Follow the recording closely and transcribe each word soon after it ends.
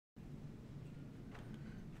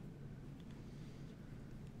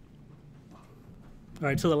All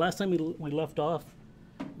right, so the last time we left off,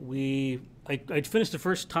 I finished the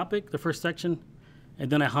first topic, the first section, and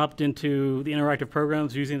then I hopped into the interactive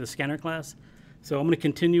programs using the scanner class. So I'm going to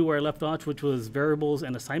continue where I left off, which was variables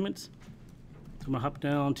and assignments. So I'm going to hop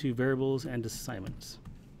down to variables and assignments.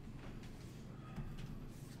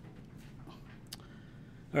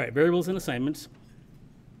 All right, variables and assignments.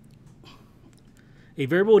 A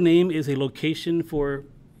variable name is a location for,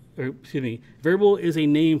 variable is a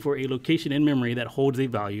name for a location in memory that holds a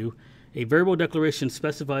value. A variable declaration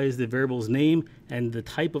specifies the variable's name and the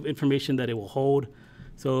type of information that it will hold.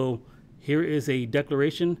 So here is a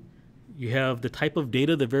declaration. You have the type of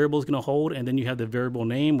data the variable is going to hold, and then you have the variable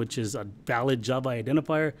name, which is a valid Java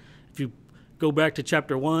identifier. If you go back to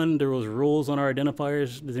chapter 1, there was rules on our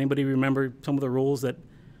identifiers. Does anybody remember some of the rules that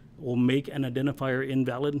will make an identifier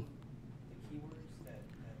invalid?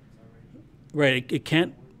 Right, it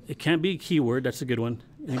can't be a keyword. That's a good one.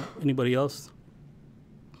 Anybody else?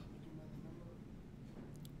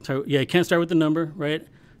 So yeah, it can't start with the number, right?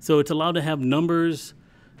 So it's allowed to have numbers,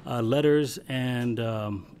 letters, and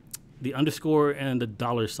the underscore and the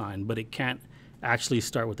dollar sign, but it can't actually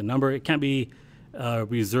start with the number. It can't be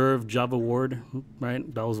reserved Java word,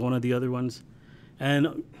 right? That was one of the other ones.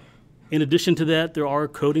 And in addition to that, there are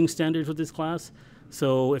coding standards with this class.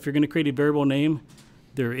 So if you're going to create a variable name,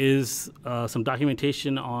 there is some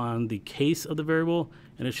documentation on the case of the variable,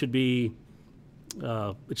 and it should be,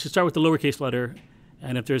 it should start with the lowercase letter.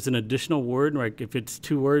 And if there's an additional word, like if it's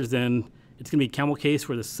 2 words, then it's going to be camel case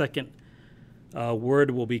where the second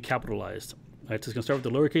word will be capitalized. Right, so it's going to start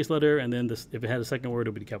with the lowercase letter, and then if it had a second word, it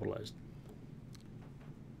will be capitalized.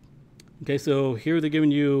 Okay, so here they're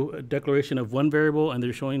giving you a declaration of one variable, and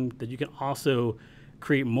they're showing that you can also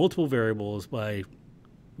create multiple variables by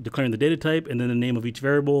declaring the data type and then the name of each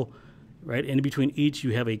variable, right? In between each,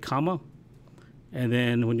 you have a comma. And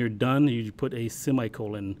then when you're done, you put a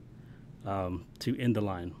semicolon to end the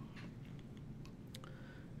line.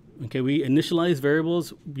 Okay, we initialize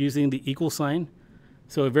variables using the equal sign.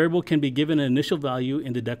 So a variable can be given an initial value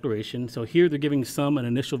in the declaration. So here they're giving sum an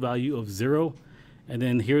initial value of 0. And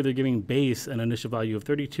then here they're giving base an initial value of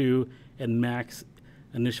 32 and max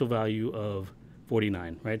initial value of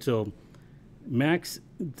 49, right? So max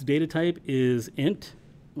data type is int,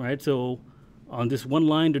 right? So on this one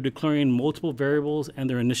line, they're declaring multiple variables and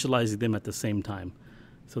they're initializing them at the same time.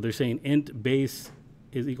 So they're saying int base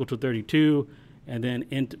is equal to 32, and then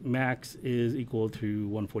int max is equal to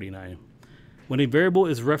 149. When a variable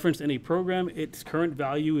is referenced in a program, its current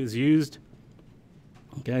value is used.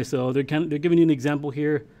 Okay, so they're giving you an example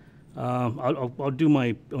here. I'll do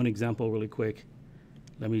my own example really quick.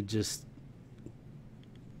 Let me just,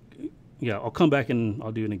 yeah, I'll come back and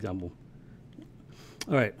I'll do an example.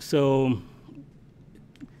 All right, so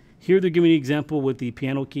here they're giving you an example with the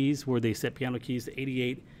piano keys where they set piano keys to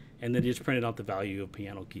 88 and then just printed out the value of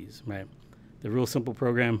piano keys, right? The real simple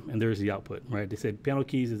program, and there's the output, right? They said piano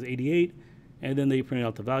keys is 88, and then they printed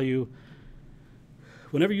out the value.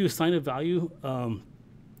 Whenever you assign a value,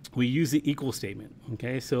 we use the equal statement,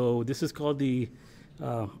 okay? So this is called the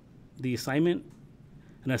assignment.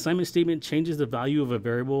 An assignment statement changes the value of a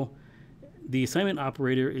variable. The assignment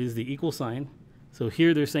operator is the equal sign. So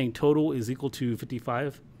here they're saying total is equal to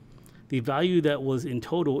 55. The value that was in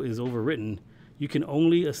total is overwritten. You can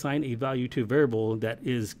only assign a value to a variable that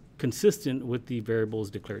is consistent with the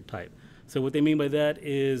variable's declared type. So what they mean by that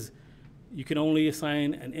is you can only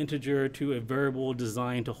assign an integer to a variable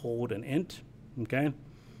designed to hold an int, okay?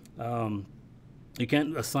 You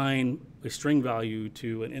can't assign a string value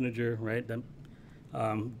to an integer, right? That,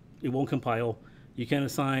 it won't compile. You can't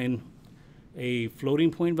assign a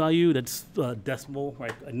floating point value that's decimal,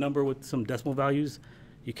 right? A number with some decimal values.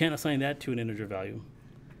 You can't assign that to an integer value,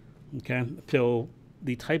 okay? So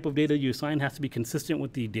the type of data you assign has to be consistent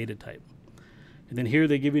with the data type. And then here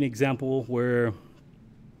they give you an example where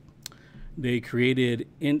they created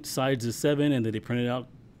int sides of 7 and then they printed out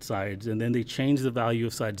sides, and then they changed the value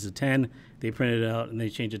of sides to 10, they printed it out, and they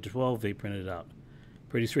changed it to 12, they printed it out.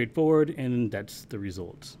 Pretty straightforward, and that's the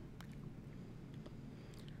results.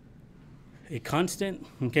 A constant,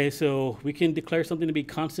 okay, so we can declare something to be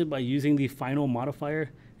constant by using the final modifier.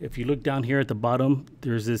 If you look down here at the bottom,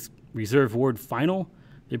 there's this reserved word final.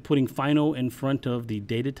 They're putting final in front of the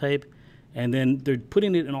data type, and then they're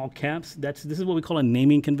putting it in all caps. This is what we call a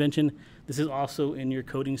naming convention. This is also in your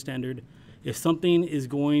coding standard. If something is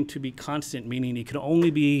going to be constant, meaning it can only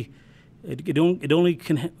be, it only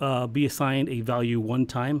can be assigned a value one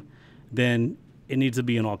time, then it needs to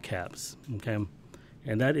be in all caps, okay?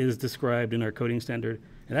 And that is described in our coding standard.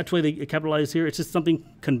 And that's why they capitalize here. It's just something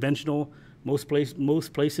conventional. Most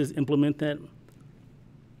places implement that.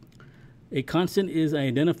 A constant is an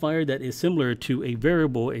identifier that is similar to a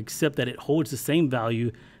variable except that it holds the same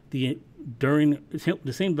value during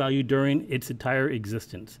its entire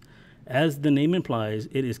existence. As the name implies,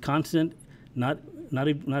 it is constant, not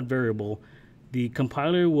variable. The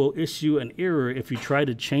compiler will issue an error if you try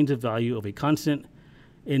to change the value of a constant.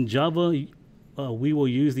 In Java, we will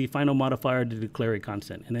use the final modifier to declare a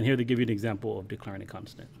constant. And then here they give you an example of declaring a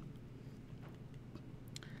constant.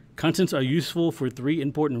 Constants are useful for three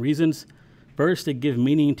important reasons. First, they give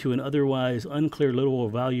meaning to an otherwise unclear literal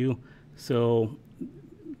value. So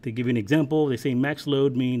they give you an example. They say max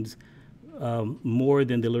load means more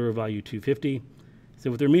than the literal value 250. So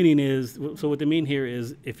what their meaning is, what they mean here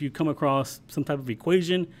is if you come across some type of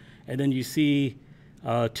equation and then you see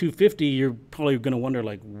 250, you're probably going to wonder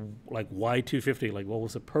like why 250? Like what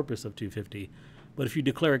was the purpose of 250? But if you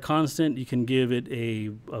declare a constant, you can give it a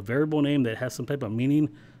variable name that has some type of meaning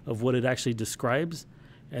of what it actually describes,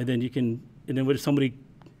 and then when somebody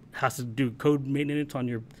has to do code maintenance on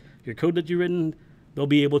your code that you've written, they'll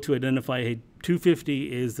be able to identify, hey,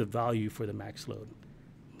 250 is the value for the max load.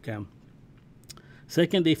 Okay.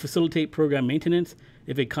 Second, they facilitate program maintenance.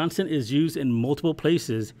 If a constant is used in multiple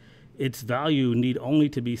places, its value need only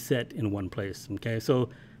to be set in one place. Okay, so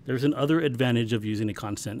there's another advantage of using a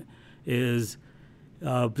constant is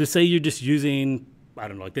to say you're just using, I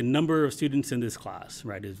don't know, like the number of students in this class,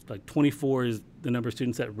 right? Is like 24 is the number of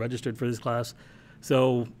students that registered for this class.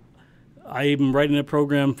 So I'm writing a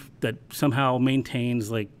program that somehow maintains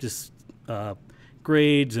like just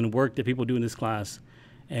grades and work that people do in this class.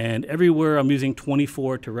 And everywhere I'm using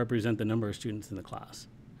 24 to represent the number of students in the class,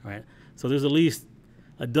 right? So there's at least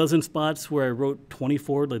a dozen spots where I wrote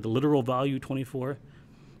 24, like the literal value 24.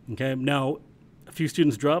 Okay, now a few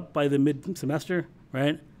students dropped by the mid-semester,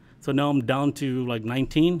 right? So now I'm down to like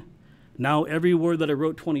 19. Now every word that I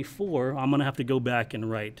wrote 24, I'm gonna have to go back and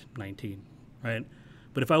write 19, right?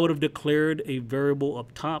 But if I would have declared a variable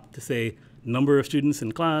up top to say number of students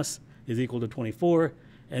in class is equal to 24,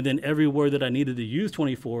 and then every word that I needed to use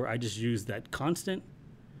 24, I just used that constant,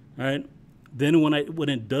 right? Then when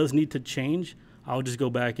it does need to change, I'll just go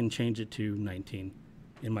back and change it to 19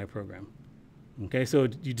 in my program. Okay, so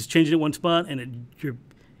you just change it in one spot, and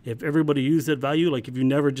if everybody used that value, like if you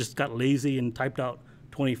never just got lazy and typed out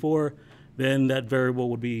 24, then that variable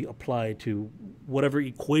would be applied to whatever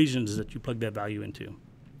equations that you plug that value into.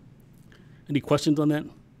 Any questions on that?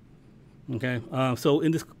 Okay, so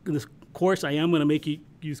in this course, I am going to make you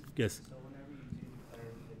use, yes? So whenever you do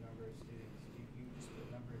declare the number of students, do you just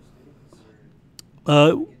put number of students or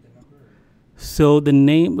get the number? So the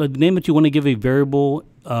name that you want to give a variable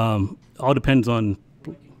all depends on.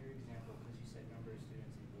 Like in your example, because you said number of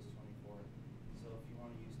students equals 24. So if you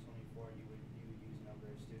want to use 24, you would use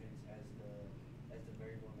number of students as the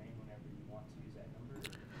variable name whenever you want to use that number?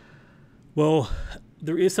 Well,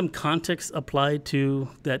 there is some context applied to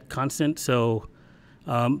that constant. So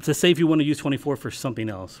to say if you want to use 24 for something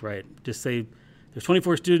else, right? Just say there's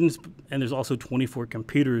 24 students and there's also 24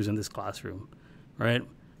 computers in this classroom, right?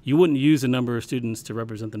 You wouldn't use the number of students to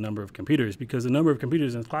represent the number of computers because the number of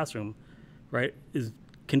computers in the classroom, right,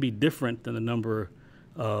 can be different than the number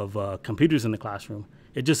of computers in the classroom.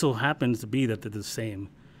 It just so happens to be that they're the same.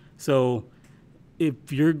 So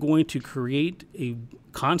if you're going to create a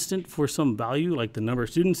constant for some value, like the number of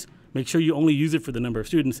students, make sure you only use it for the number of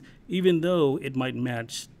students, even though it might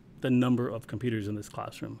match the number of computers in this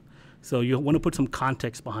classroom. So you want to put some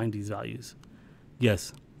context behind these values.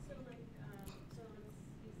 Yes? So let's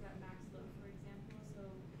use that max load, for example. So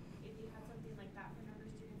if you had something like that for number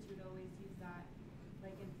of students, you would always use that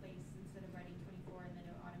like in place instead of writing 24 and then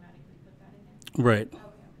it would automatically put that in there? Right.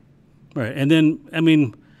 Okay. Right. And then, I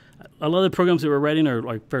mean, a lot of the programs that we're writing are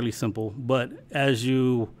like fairly simple, but as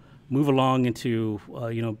you move along into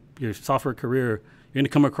your software career, you're going to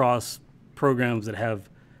come across programs that have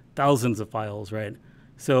thousands of files, right?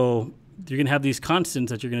 So you're going to have these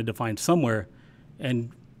constants that you're going to define somewhere,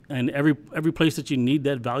 and every place that you need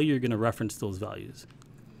that value, you're going to reference those values.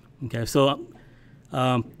 Okay, so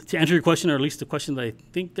to answer your question, or at least the question that I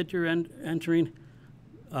think that you're answering,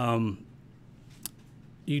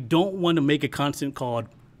 you don't want to make a constant called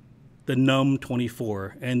the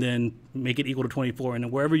num24 and then make it equal to 24, and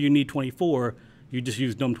then wherever you need 24, you just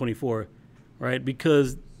use num24, right?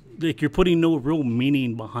 Because like you're putting no real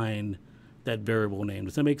meaning behind that variable name.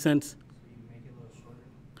 Does that make sense? So you make it a little shorter?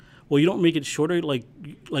 Well, you don't make it shorter. Like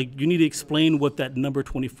you need to explain what that number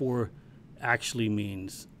 24 actually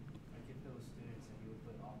means. Like if it was students, then you would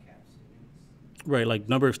put all caps students? Right, like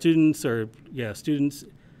number of students, or yeah, students.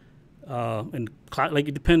 And like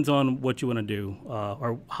it depends on what you want to do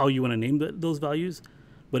or how you want to name those values,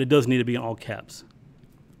 but it does need to be in all caps.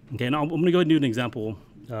 Okay, now I'm going to go ahead and do an example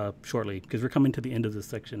shortly because we're coming to the end of this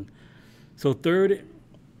section. So third,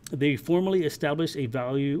 they formally establish a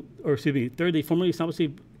value, or excuse me, third, they formally establish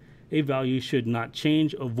a value should not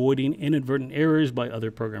change, avoiding inadvertent errors by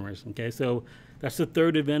other programmers. Okay, so that's the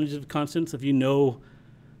third advantage of constants. If you know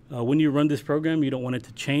when you run this program, you don't want it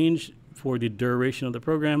to change for the duration of the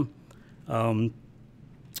program,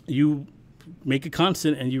 you make a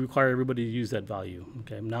constant and you require everybody to use that value.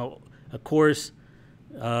 Okay, now, of course,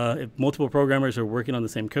 if multiple programmers are working on the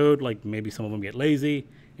same code, like maybe some of them get lazy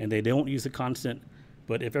and they don't use the constant,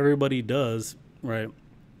 but if everybody does, right,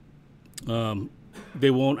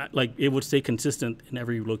 they won't, like, it would stay consistent in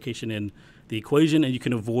every location in the equation, and you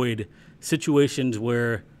can avoid situations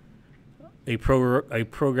where a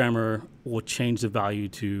programmer will change the value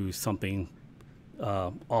to something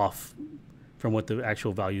off from what the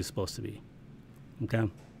actual value is supposed to be. Okay.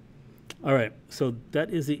 All right. So that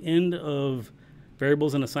is the end of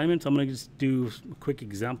variables and assignments. I'm going to just do a quick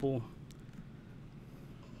example.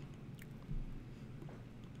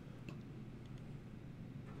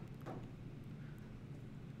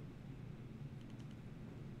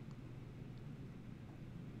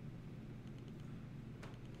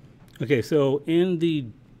 Okay, so in the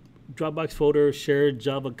Dropbox folder, shared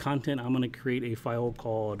Java content, I'm going to create a file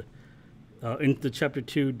called, in the chapter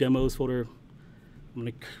 2 demos folder, I'm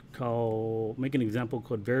going to make an example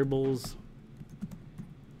called variables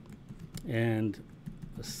and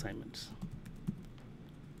assignments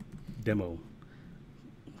demo.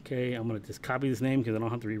 Okay, I'm going to just copy this name because I don't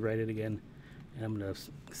have to rewrite it again. And I'm going to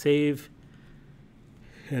save.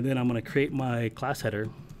 And then I'm going to create my class header.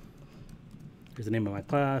 Here's the name of my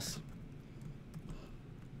class.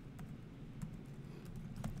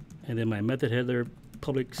 And then my method header,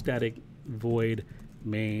 public static void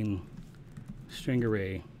main string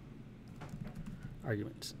array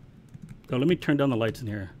arguments. So let me turn down the lights in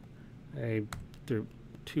here. They're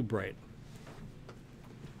too bright.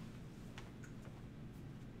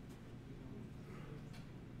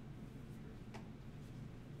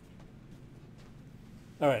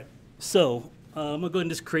 All right, so I'm gonna go ahead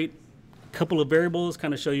and just create a couple of variables,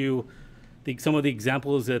 kind of show you some of the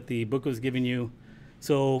examples that the book was giving you.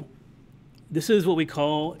 So this is what we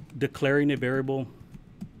call declaring a variable.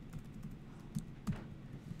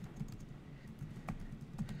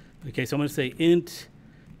 Okay, so I'm going to say int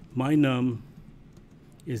my num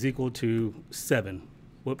is equal to 7.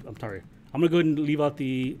 Whoop, I'm sorry. I'm going to go ahead and leave out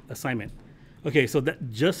the assignment. Okay, so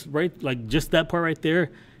that just that part right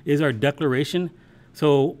there is our declaration.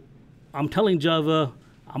 So I'm telling Java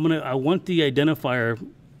I want the identifier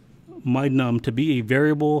my num to be a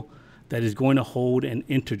variable that is going to hold an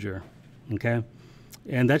integer. Okay,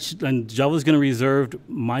 and Java is going to reserve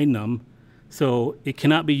my num, so it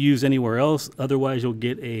cannot be used anywhere else. Otherwise, you'll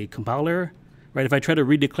get a compile error, right? If I try to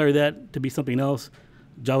redeclare that to be something else,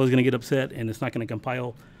 Java is going to get upset and it's not going to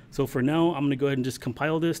compile. So for now, I'm going to go ahead and just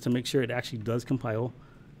compile this to make sure it actually does compile.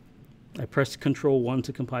 I pressed Control-1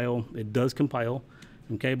 to compile. It does compile.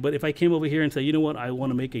 Okay, but if I came over here and say, you know what, I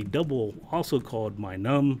want to make a double also called my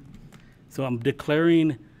num, so I'm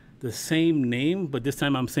declaring the same name, but this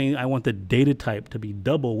time I'm saying I want the data type to be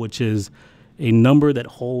double, which is a number that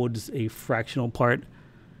holds a fractional part.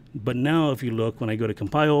 But now if you look, when I go to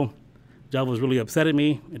compile, Java is really upset at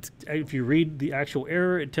me. If you read the actual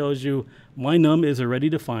error, it tells you my num is already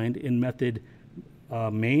defined in method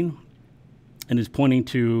main and is pointing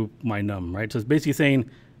to my num, right? So it's basically saying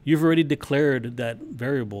you've already declared that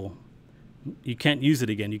variable. You can't use it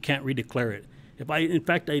again. You can't redeclare it.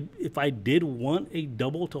 If I did want a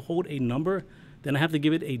double to hold a number, then I have to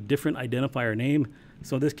give it a different identifier name.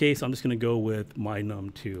 So in this case, I'm just going to go with my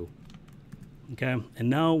num2. Okay, and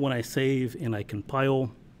now when I save and I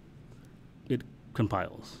compile, it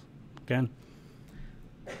compiles. Okay.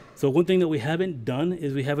 So one thing that we haven't done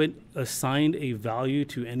is we haven't assigned a value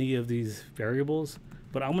to any of these variables,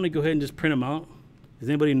 but I'm going to go ahead and just print them out. Does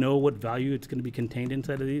anybody know what value it's going to be contained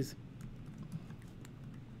inside of these?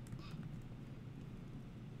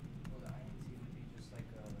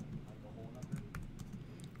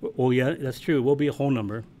 Well, yeah, that's true. It will be a whole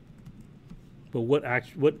number. But what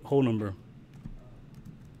whole number?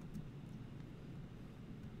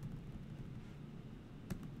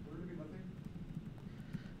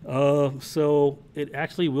 So it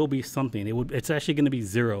actually will be something. It's actually going to be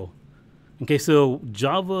 0. Okay, so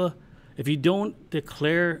Java, if you don't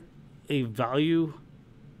declare a value,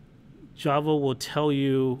 Java will tell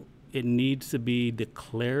you it needs to be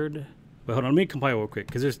declared. But hold on, let me compile real quick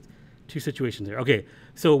because there's two situations there. Okay,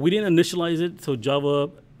 so we didn't initialize it, so Java,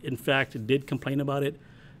 in fact, did complain about it.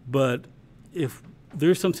 But if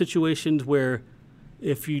there's some situations where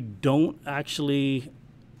if you don't actually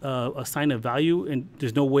assign a value and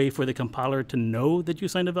there's no way for the compiler to know that you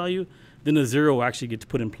assigned a value, then a 0 actually gets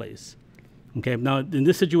put in place. Okay, now in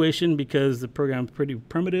this situation, because the program is pretty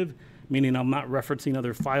primitive, meaning I'm not referencing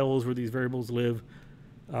other files where these variables live,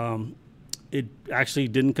 it actually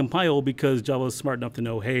didn't compile because Java is smart enough to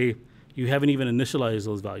know, hey, you haven't even initialized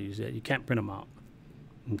those values yet. You can't print them out.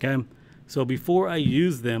 Okay, so before I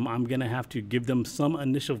use them, I'm going to have to give them some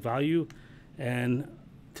initial value. And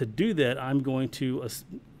to do that, I'm going to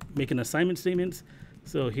make an assignment statement.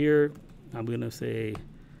 So here, I'm going to say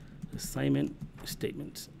assignment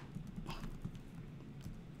statements.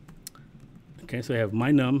 Okay, so I have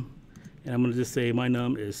my num, and I'm going to just say my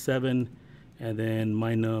num is 7, and then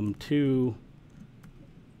my num2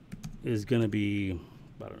 is going to be,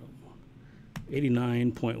 I don't know,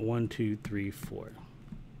 89.1234. I'm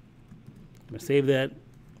going to save that,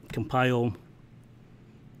 compile.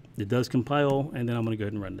 It does compile, and then I'm going to go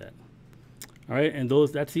ahead and run that. All right, and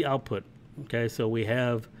that's the output. Okay, so we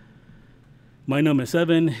have my num is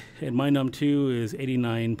 7, and my num2 is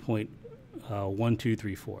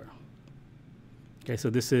 89.1234. Okay,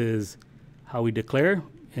 so this is how we declare,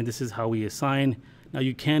 and this is how we assign. Now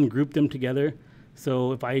you can group them together.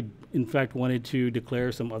 So if I, in fact, wanted to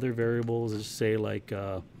declare some other variables, just say like,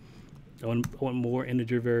 I want more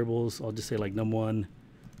integer variables, I'll just say like num1,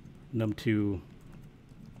 num2,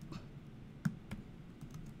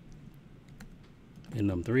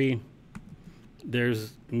 and num3.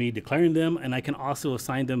 There's me declaring them, and I can also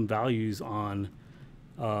assign them values on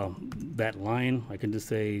that line. I can just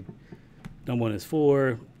say num1 is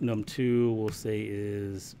 4, num2 we'll say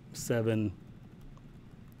is 7,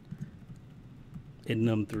 and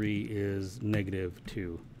num3 is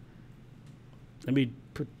 -2. Let me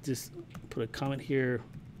put a comment here.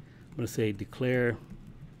 I'm going to say declare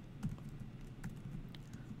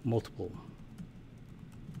multiple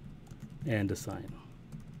and assign.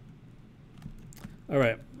 All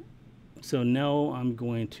right, so now I'm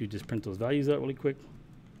going to just print those values out really quick.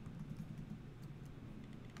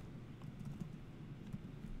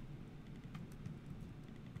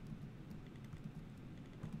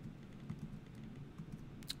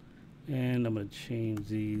 And I'm going to change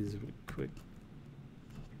these really quick.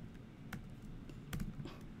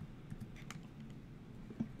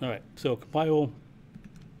 All right, so compile,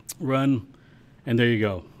 run, and there you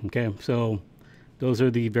go. Okay, so those are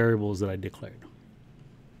the variables that I declared.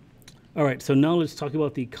 All right, so now let's talk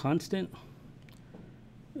about the constant.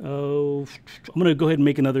 Oh, I'm going to go ahead and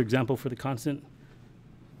make another example for the constant.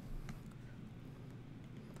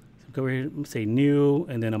 So go ahead and say new,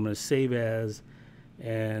 and then I'm going to save as,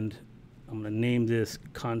 and I'm going to name this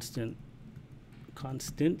constants,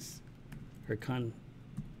 or is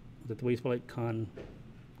that the way you spell it?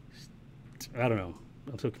 I don't know.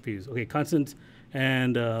 I'm so confused. Okay, constants,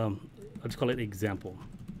 and I'll just call it example.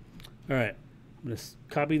 All right, I'm going to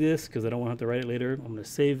copy this because I don't want to have to write it later. I'm going to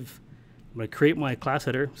save. I'm going to create my class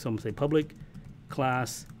header. So I'm going to say public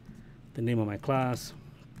class, the name of my class,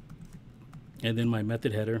 and then my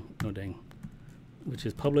method header. No dang, which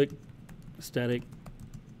is public static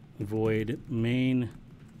void main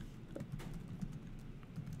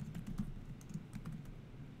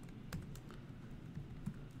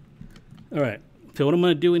All right, so what I'm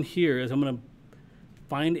going to do in here is I'm going to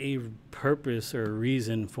find a purpose or a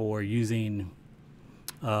reason for using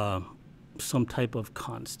some type of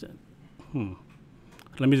constant.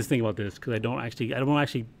 Let me just think about this because I don't actually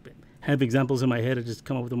have examples in my head. I just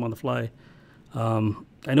come up with them on the fly.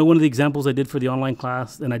 I know one of the examples I did for the online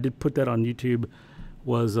class, and I did put that on YouTube,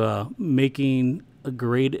 was making a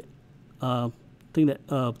grade thing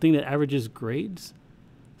that averages grades.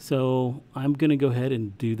 So I'm going to go ahead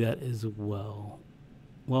and do that as well.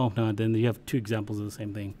 Well, no, then you have two examples of the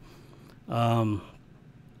same thing.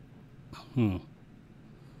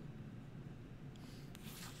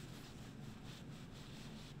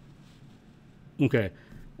 Okay,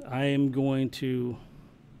 I am going to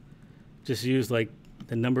just use like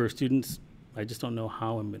the number of students. I just don't know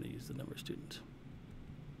how I'm going to use the number of students.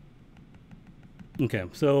 Okay,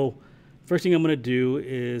 so first thing I'm going to do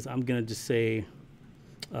is I'm going to just say,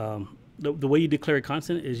 the way you declare a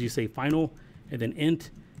constant is you say final and then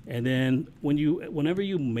int, and then whenever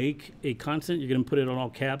you make a constant, you're going to put it on all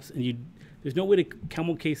caps, and there's no way to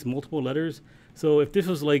camel case multiple letters. So if this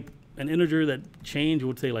was like an integer that changed, it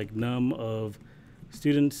would say like num of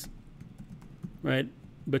students, right?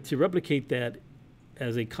 But to replicate that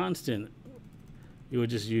as a constant, you would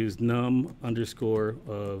just use num underscore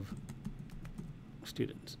of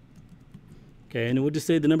students. Okay, and it would just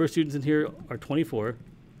say the number of students in here are 24,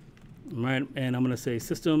 right? And I'm going to say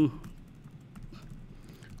system.out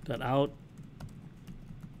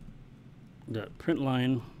dot print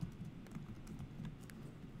line.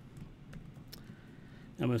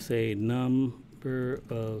 I'm going to say number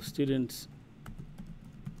of students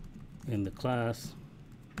in the class.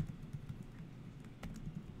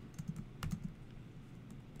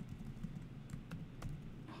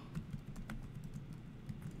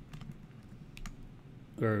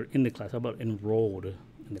 Or in the class. How about enrolled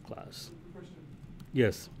in the class? Question.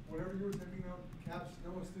 Yes. Whenever you were typing out caps,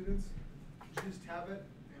 no students, did you just tab it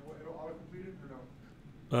and it'll auto-complete it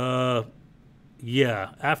or no?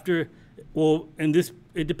 Yeah. After, well, and this,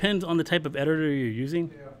 it depends on the type of editor you're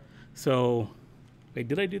using. Yeah. So, wait,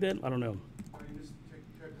 did I do that? I don't know. No, you just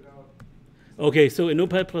typed it out. Okay, so in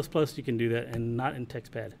Notepad++ you can do that, and not in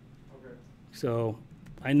TextPad. Okay. So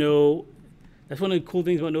I know that's one of the cool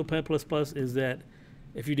things about Notepad++ is that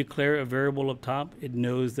if you declare a variable up top, it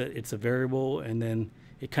knows that it's a variable, and then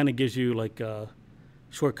it kind of gives you like a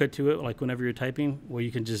shortcut to it, like whenever you're typing, where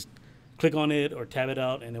you can just click on it or tab it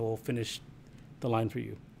out, and it will finish the line for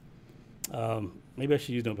you. Maybe I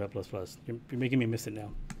should use Notepad++. You're making me miss it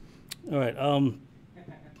now. All right.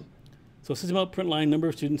 So system out print line number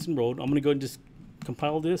of students enrolled. I'm going to go and just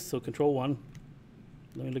compile this. So Control-1.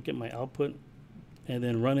 Let me look at my output and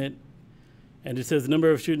then run it. And it says the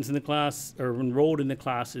number of students in the class or enrolled in the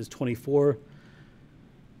class is 24.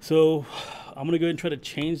 So I'm going to go ahead and try to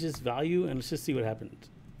change this value, and let's just see what happens.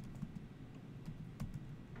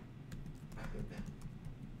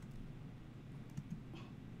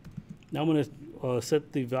 Now I'm going to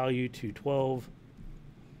set the value to 12.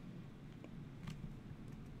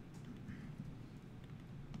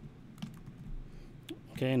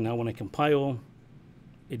 Okay, and now when I compile,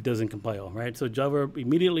 it doesn't compile, right? So Java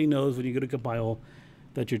immediately knows when you go to compile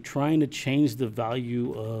that you're trying to change the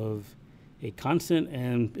value of a constant,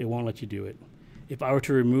 and it won't let you do it. If I were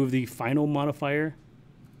to remove the final modifier,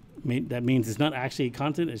 that means it's not actually a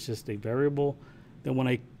constant, it's just a variable. Then when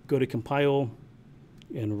I go to compile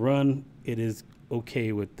and run, it is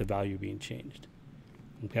okay with the value being changed.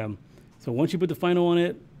 Okay, so once you put the final on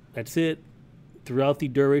it, that's it. Throughout the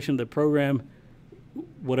duration of the program,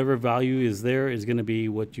 whatever value is there is going to be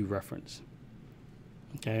what you reference.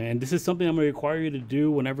 Okay, and this is something I'm going to require you to do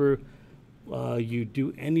whenever you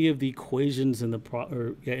do any of the equations in the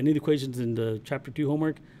any of the equations in the Chapter 2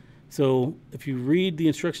 homework. So if you read the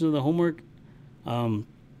instructions of the homework,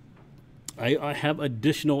 I have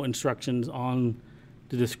additional instructions on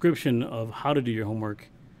the description of how to do your homework.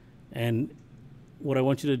 And what I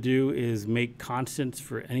want you to do is make constants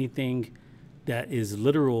for anything that is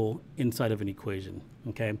literal inside of an equation,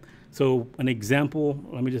 okay? So an example,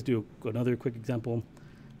 let me just do another quick example.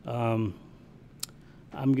 I'm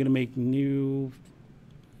gonna make new,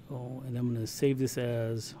 and I'm gonna save this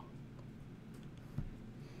as,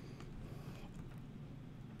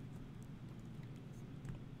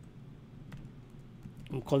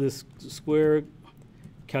 I'm gonna call this square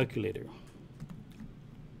calculator.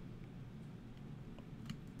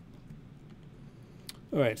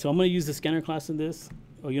 All right, so I'm going to use the scanner class in this.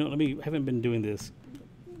 Oh, you know, I haven't been doing this.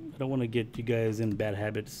 I don't want to get you guys in bad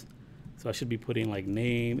habits. So I should be putting like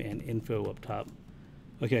name and info up top.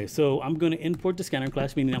 Okay, so I'm going to import the scanner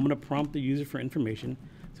class, meaning I'm going to prompt the user for information.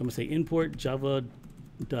 So I'm going to say import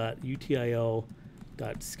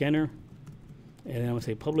java.util.scanner. And then I'm going to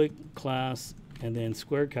say public class and then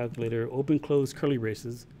square calculator, open close curly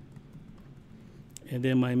braces. And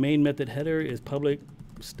then my main method header is public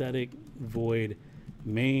static void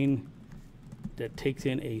main that takes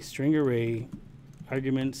in a string array,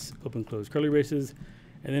 arguments, open close curly braces.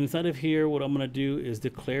 And then inside of here, what I'm going to do is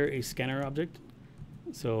declare a scanner object.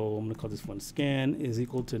 So I'm going to call this one scan is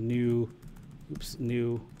equal to new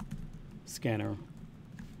scanner.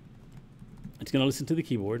 It's going to listen to the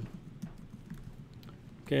keyboard.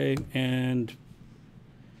 Okay, and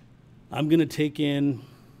I'm going to take in,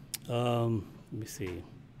 let me see,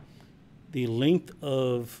 the length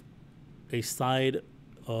of a side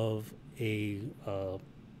of a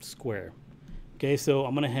square. Okay, so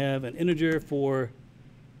I'm going to have an integer for,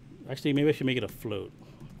 actually maybe I should make it a float.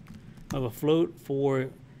 I have a float for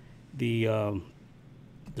the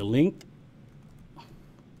length,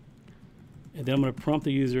 and then I'm going to prompt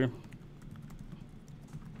the user.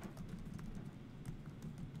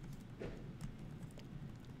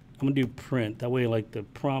 I'm going to do print. That way, like, the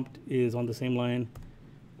prompt is on the same line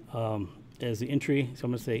as the entry. So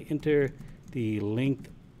I'm going to say enter the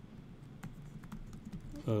length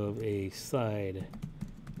of a side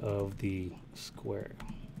of the square.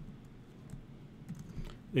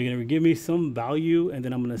 They're going to give me some value, and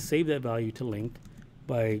then I'm going to save that value to length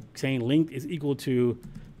by saying length is equal to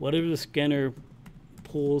whatever the scanner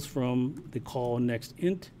pulls from the call next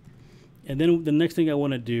int, And then the next thing I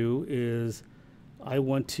want to do is I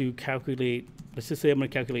want to calculate, let's just say I'm going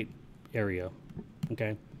to calculate area,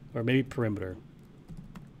 okay? Or maybe perimeter.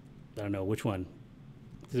 I don't know, which one?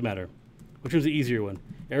 Doesn't matter. Which one's the easier one?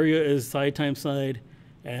 Area is side times side,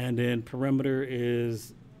 and then perimeter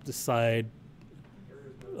is the side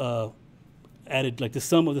added, like the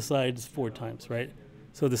sum of the sides 4 times, right?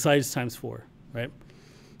 So the sides times 4, right?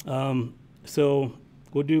 So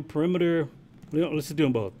we'll do perimeter. Let's just do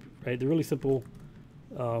them both, right? They're really simple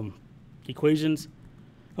equations.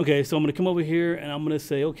 Okay, so I'm going to come over here and I'm going to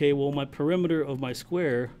say, okay, well, my perimeter of my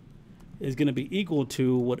square is going to be equal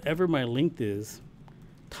to whatever my length is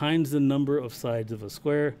times the number of sides of a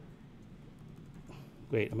square.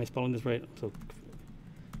 Wait, am I spelling this right? So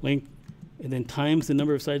length, and then times the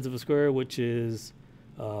number of sides of a square, which is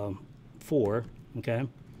 4, okay?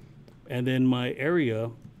 And then my area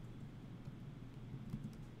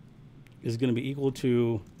is going to be equal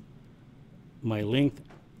to my length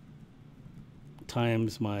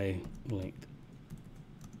times my length.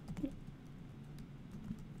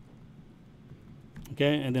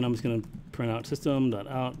 Okay, and then I'm just going to print out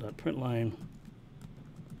system.out.println.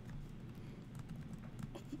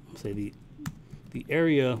 Say the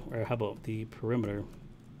area, or how about the perimeter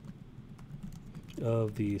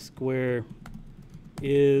of the square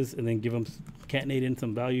is, and then give them, concatenate in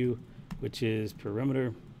some value, which is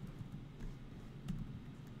perimeter.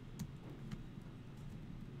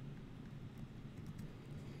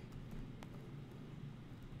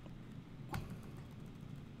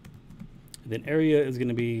 Then area is going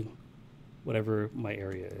to be whatever my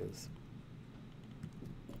area is.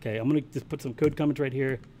 Okay, I'm going to just put some code comments right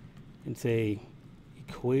here and say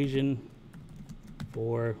equation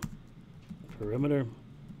for perimeter.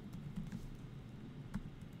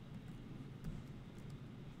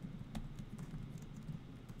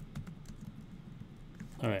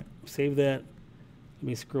 All right, save that. Let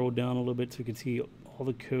me scroll down a little bit so we can see all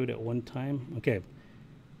the code at one time. Okay.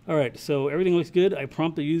 All right, so everything looks good. I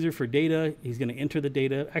prompt the user for data. He's going to enter the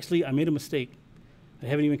data. Actually, I made a mistake. I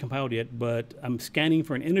haven't even compiled yet, but I'm scanning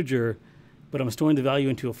for an integer, but I'm storing the value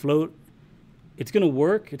into a float. It's going to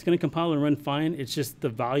work. It's going to compile and run fine. It's just the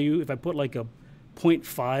value. If I put like a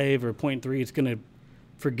 0.5 or 0.3, it's going to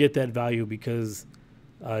forget that value because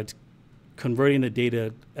it's converting the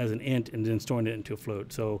data as an int and then storing it into a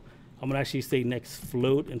float. So I'm going to actually say next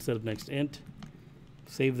float instead of next int.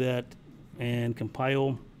 Save that and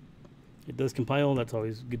compile. It does compile, that's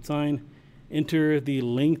always a good sign. Enter the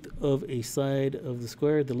length of a side of the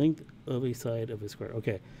square, the length of a side of a square.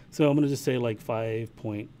 Okay, so I'm gonna just say like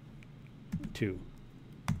 5.2.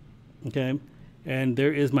 Okay, and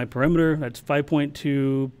there is my perimeter. That's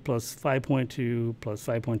 5.2 plus 5.2 plus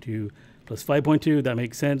 5.2 plus 5.2. That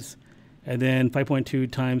makes sense. And then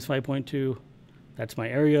 5.2 times 5.2, that's my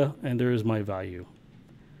area, and there is my value.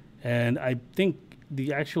 And I think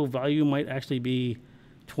the actual value might actually be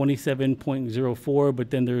 27.04, but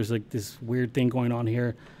then there's like this weird thing going on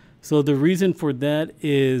here. So the reason for that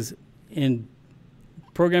is in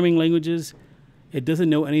programming languages, it doesn't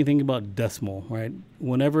know anything about decimal, right?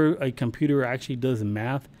 Whenever a computer actually does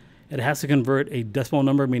math, it has to convert a decimal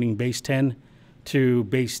number, meaning base 10, to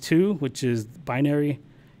base 2, which is binary,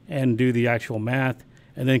 and do the actual math,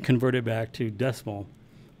 and then convert it back to decimal.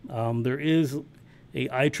 There is a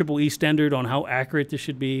IEEE standard on how accurate this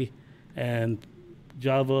should be, and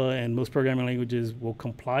Java and most programming languages will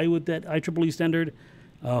comply with that IEEE standard.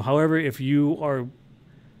 However, if you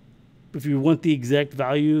want the exact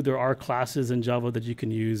value, there are classes in Java that you can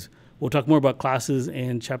use. We'll talk more about classes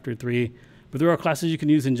in chapter 3, but there are classes you can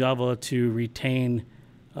use in Java to retain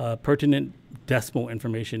pertinent decimal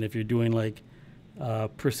information if you're doing like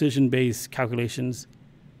precision-based calculations.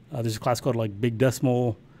 There's a class called like Big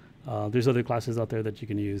Decimal. There's other classes out there that you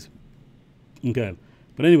can use. Okay,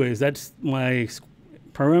 but anyways, that's my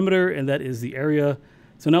perimeter, and that is the area.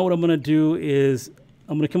 So now what I'm going to do is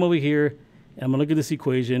I'm going to come over here, and I'm going to look at this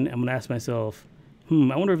equation. I'm going to ask myself, I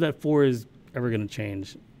wonder if that 4 is ever going to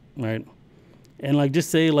change, right? And like just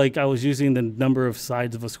say like I was using the number of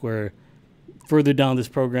sides of a square further down this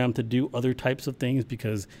program to do other types of things,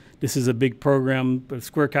 because this is a big program, a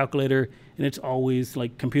square calculator, and it's always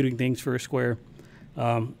like computing things for a square.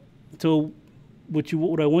 So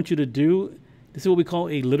what I want you to do, this is what we call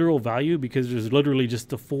a literal value, because there's literally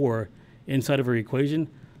just a 4 inside of our equation.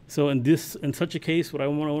 So in such a case, what I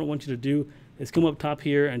want you to do is come up top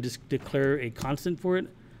here and just declare a constant for it.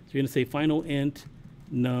 So you're going to say final int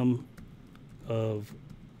num of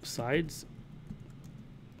sides.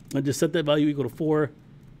 And just set that value equal to 4.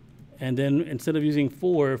 And then instead of using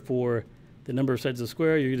 4 for the number of sides of the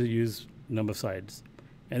square, you're going to use number of sides.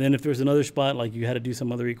 And then if there's another spot, like you had to do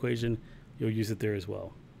some other equation, you'll use it there as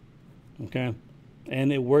well. Okay?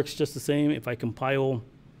 And it works just the same if I compile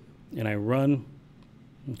and I run,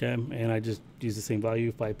 okay, and I just use the same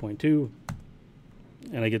value, 5.2,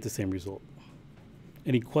 and I get the same result.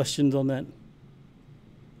 Any questions on that?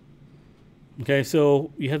 Okay,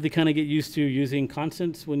 so you have to kind of get used to using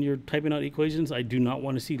constants when you're typing out equations. I do not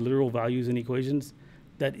want to see literal values in equations.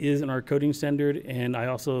 That is in our coding standard, and I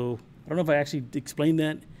don't know if I actually explained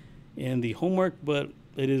that in the homework, but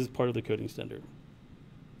it is part of the coding standard.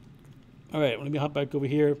 All right, let me hop back over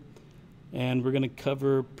here, and we're going to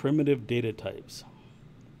cover primitive data types. All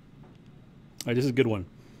right, this is a good one.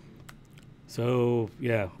 So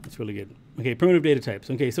yeah, it's really good. Okay, primitive data types.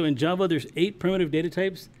 Okay, so in Java, there's 8 primitive data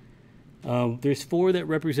types. There's 4 that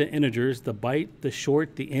represent integers, the byte, the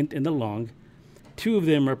short, the int, and the long. 2 of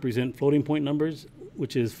them represent floating point numbers,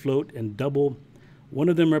 which is float and double. One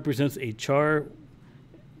of them represents a char,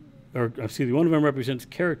 or excuse me, one of them represents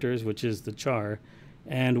characters, which is the char,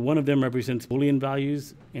 and one of them represents Boolean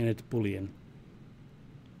values, and it's Boolean.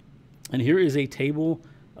 And here is a table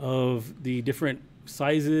of the different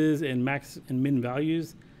sizes and max and min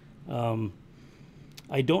values. I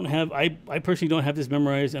personally don't have this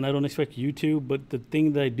memorized, and I don't expect you to, but the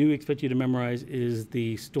thing that I do expect you to memorize is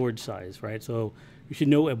the storage size, right? So you should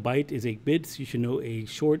know a byte is 8 bits, you should know a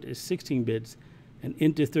short is 16 bits, an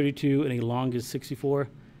int is 32, and a long is 64.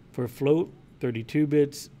 For a float, 32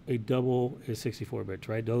 bits, a double is 64 bits,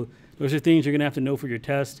 right? Those are things you're gonna have to know for your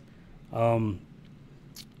test.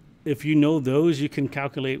 If you know those, you can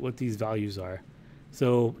calculate what these values are.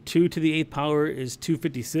 So 2 to the 8th power is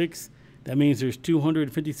 256. That means there's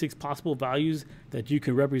 256 possible values that you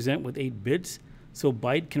can represent with 8 bits. So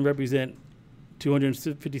byte can represent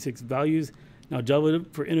 256 values. Now Java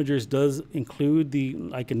for integers does include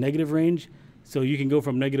a negative range. So you can go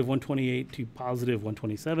from negative 128 to positive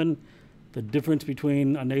 127. The difference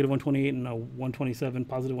between a negative 128 and a 127,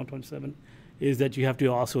 positive 127, is that you have to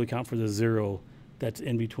also account for the 0 that's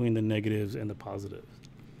in between the negatives and the positives.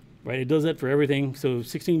 Right, it does that for everything. So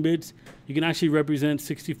 16 bits, you can actually represent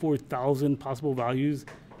 64,000 possible values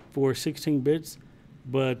for 16 bits,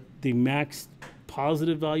 but the max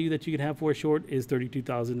positive value that you can have for a short is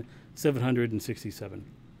 32,767.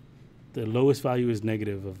 The lowest value is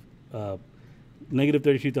negative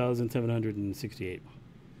 32,768.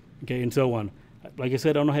 Okay, and so on. Like I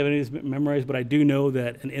said, I don't have any of this memorized, but I do know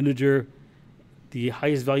that an integer, the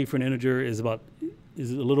highest value for an integer is a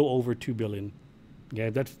little over 2 billion. Yeah,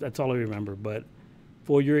 that's all I remember. But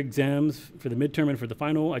for your exams, for the midterm and for the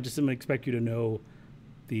final, I just expect you to know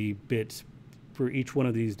the bits for each one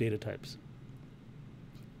of these data types.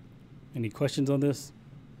 Any questions on this?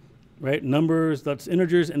 Right, numbers, that's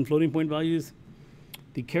integers and floating point values.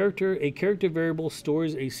 A character variable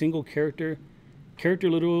stores a single character. Character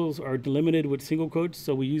literals are delimited with single quotes,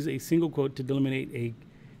 so we use a single quote to delimitate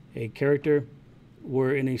a character,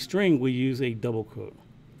 where in a string we use a double quote.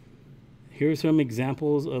 Here's some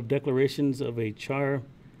examples of declarations of a char.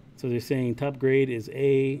 So they're saying top grade is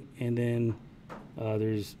A, and then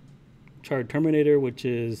there's char terminator, which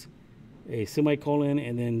is a semicolon,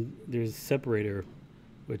 and then there's separator,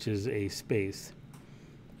 which is a space.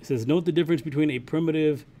 It says, note the difference between a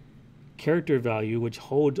primitive character value, which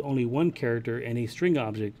holds only one character, and a string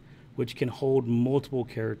object, which can hold multiple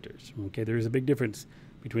characters. Okay, there's a big difference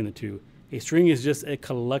between the two. A string is just a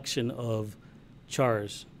collection of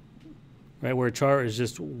chars, right, where a char is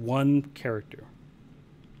just one character.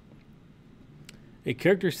 A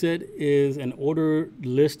character set is an ordered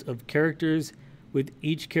list of characters with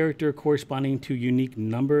each character corresponding to a unique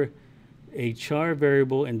number. A char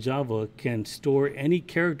variable in Java can store any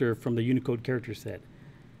character from the Unicode character set.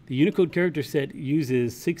 The Unicode character set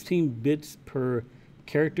uses 16 bits per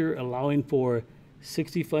character, allowing for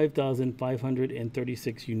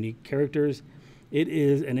 65,536 unique characters. It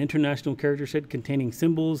is an international character set containing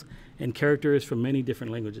symbols and characters from many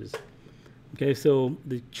different languages. Okay, so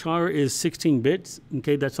the char is 16 bits.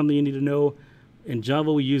 Okay, that's something you need to know. In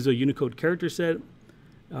Java, we use a Unicode character set.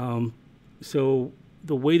 So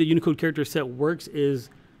the way the Unicode character set works is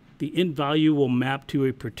the int value will map to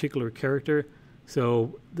a particular character.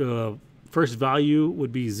 So the first value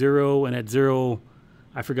would be 0, and at 0,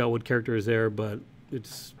 I forgot what character is there, but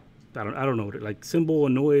it's, I don't know, like symbol, a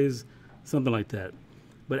noise, something like that.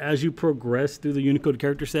 But as you progress through the Unicode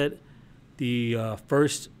character set, the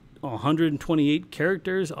first 128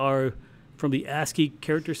 characters are from the ASCII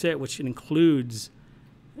character set, which includes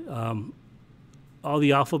all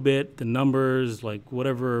the alphabet, the numbers, like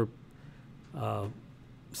whatever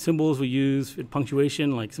symbols we use in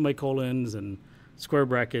punctuation, like semicolons and square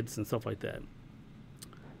brackets and stuff like that.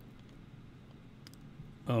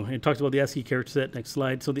 it talks about the ASCII character set. Next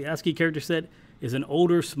slide. So the ASCII character set is an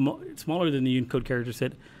older, smaller than the Unicode character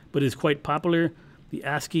set, but is quite popular. The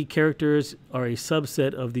ASCII characters are a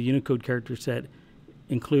subset of the Unicode character set,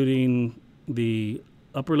 including the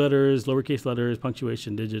upper letters, lowercase letters,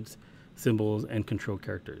 punctuation, digits, symbols, and control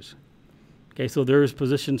characters. Okay, so there's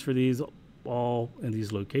positions for these all in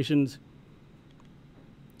these locations.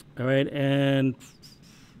 All right, and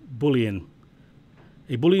Boolean.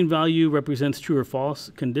 A Boolean value represents true or false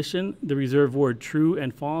condition. The reserved word true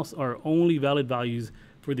and false are only valid values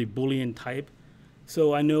for the Boolean type.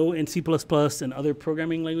 So I know in C++ and other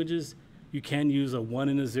programming languages, you can use a 1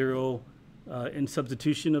 and a 0 in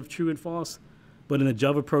substitution of true and false. But in the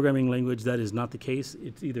Java programming language, that is not the case.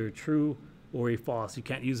 It's either a true or a false. You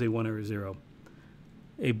can't use a 1 or a 0.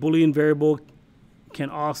 A Boolean variable can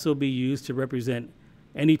also be used to represent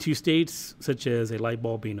any two states, such as a light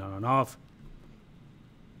bulb being on and off.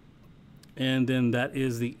 And then that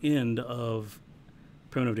is the end of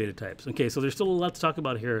primitive data types. Okay, so there's still a lot to talk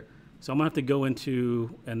about here. So I'm gonna have to go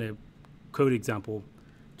into a code example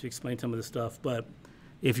to explain some of this stuff. But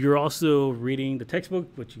if you're also reading the textbook,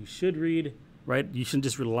 which you should read, right? You shouldn't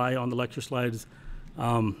just rely on the lecture slides.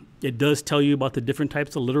 It does tell you about the different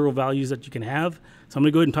types of literal values that you can have. So I'm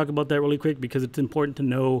gonna go ahead and talk about that really quick because it's important to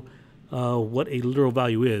know what a literal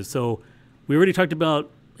value is. So we already talked about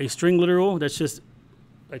a string literal. That's just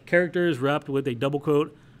a character is wrapped with a double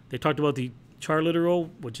quote. They talked about the char literal,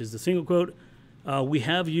 which is the single quote. We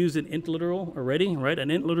have used an int literal already, right? An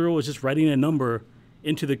int literal is just writing a number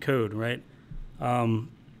into the code, right?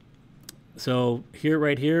 So here,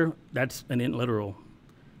 right here, that's an int literal,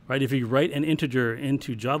 right? If you write an integer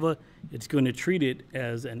into Java, it's going to treat it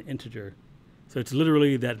as an integer. So it's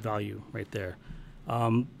literally that value right there.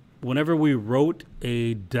 Whenever we wrote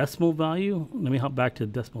a decimal value, let me hop back to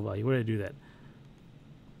decimal value. Where did I do that?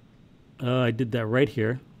 I did that right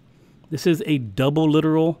here. This is a double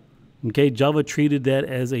literal. Okay, Java treated that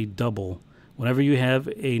as a double. Whenever you have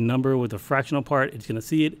a number with a fractional part, it's going to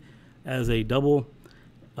see it as a double.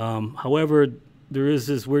 However, there is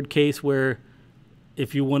this weird case where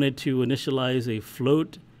if you wanted to initialize a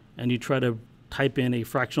float and you try to type in a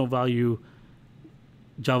fractional value,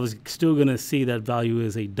 Java's still going to see that value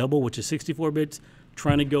as a double, which is 64 bits,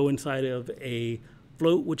 trying to go inside of a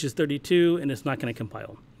float, which is 32, and it's not going to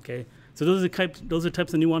compile. Okay, so those are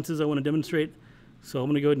types of nuances I want to demonstrate. So I'm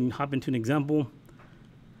going to go ahead and hop into an example.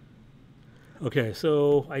 Okay,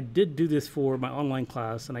 so I did do this for my online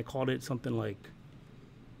class, and I called it something like,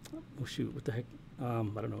 oh shoot, what the heck? I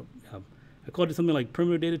don't know. I called it something like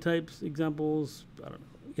primitive data types examples. I don't know.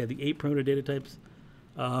 Yeah, the 8 primitive data types.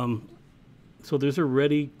 So there's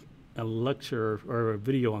already a lecture or a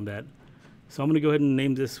video on that. So I'm going to go ahead and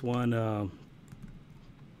name this one. I'll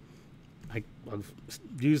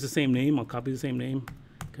use the same name. I'll copy the same name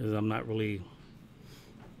because I don't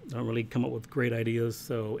really come up with great ideas.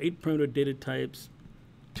 So 8 primitive data types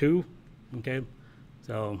 2. Okay.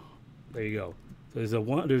 So there you go.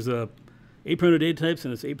 So there's a 8 primitive data types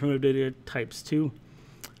and it's 8 primitive data types 2.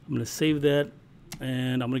 I'm going to save that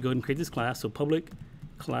and I'm going to go ahead and create this class. So public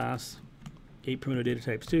class 8 primitive data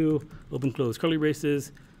types 2, open close curly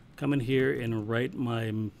braces, come in here and write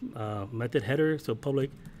my method header. So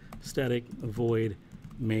public static void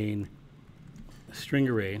main string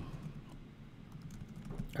array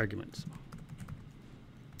arguments.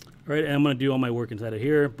 All right, and I'm going to do all my work inside of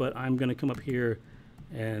here, but I'm going to come up here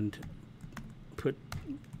and put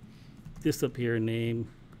this up here, name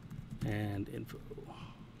and info.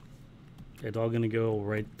 It's all going to go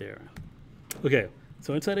right there. Okay,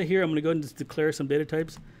 so inside of here, I'm going to go ahead and just declare some data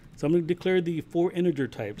types. So I'm going to declare the 4 integer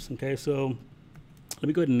types. Okay, so let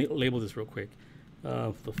me go ahead and label this real quick.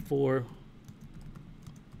 The 4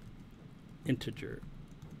 integer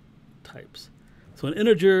types. So an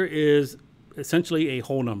integer is essentially a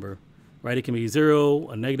whole number, right? It can be 0,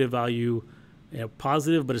 a negative value,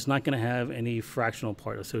 positive, but it's not going to have any fractional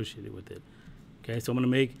part associated with it. Okay, so I'm going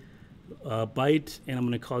to make a byte, and I'm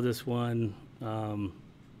going to call this one, I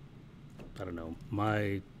don't know,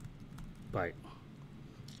 my byte.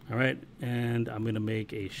 All right, and I'm going to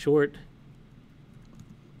make a short.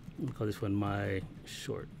 I'm going to call this one my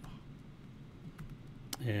short.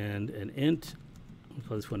 And an int. I'm going to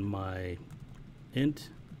call this one my int.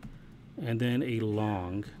 And then a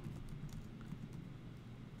long.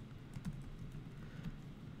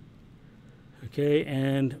 Okay,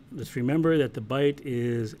 and let's remember that the byte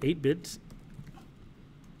is 8 bits.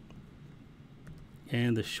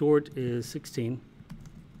 And the short is 16.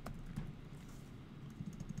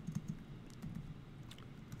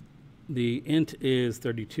 The int is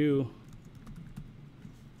 32.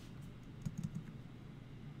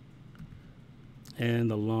 and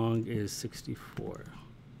the long is 64.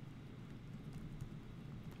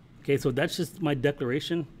 Okay, so that's just my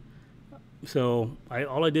declaration. So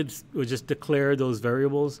all I did was just declare those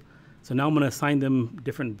variables. So now I'm going to assign them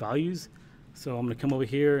different values. So I'm going to come over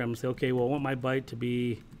here. I'm going to say, okay, well, I want my byte to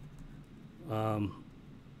be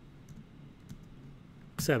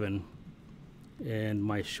 7, and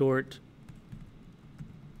my short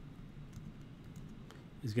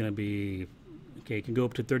is going to be, okay, it can go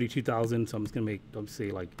up to 32,000. So I'm just going to make, let's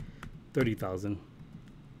say, like 30,000.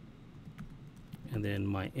 And then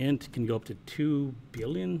my int can go up to 2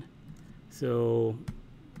 billion. So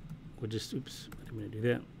we'll just, oops, I'm going to do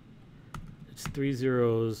that. It's 3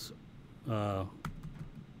 zeros, 3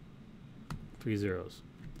 zeros.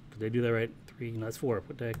 Did I do that right? 3, no, that's 4.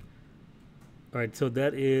 What the heck? All right, so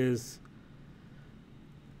that's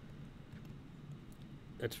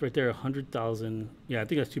right there, 100,000. Yeah, I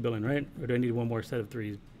think that's 2 billion, right? Or do I need one more set of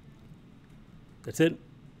 3s? That's it?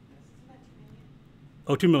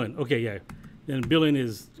 Oh, 2 million. Okay, yeah. Then billion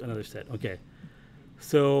is another set. Okay.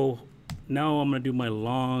 So now I'm going to do my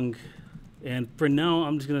long. And for now,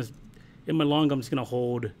 I'm just going to, in my long, I'm just going to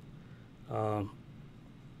hold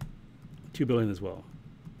 2 billion as well.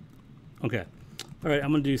 Okay. All right,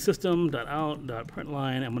 I'm going to do system.out.println.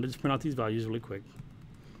 I'm going to just print out these values really quick.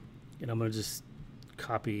 And I'm going to just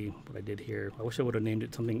copy what I did here. I wish I would have named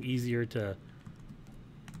it something easier to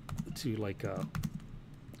like,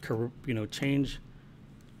 change.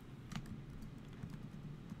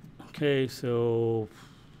 Okay, so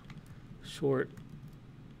short.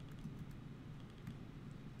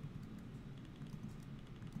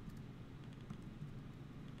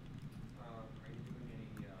 Are you doing any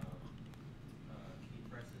key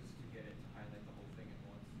presses to get it to highlight the whole thing at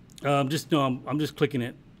once? I'm just clicking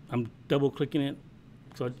it. I'm double clicking it.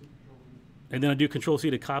 So, and then I do Control C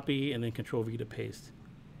to copy, and then Control V to paste.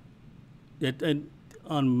 And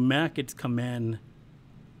on Mac, it's Command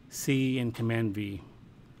C and Command V.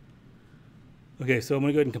 Okay, so I'm going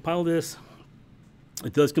to go ahead and compile this.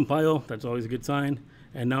 It does compile. That's always a good sign.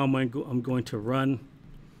 And now I'm going to run,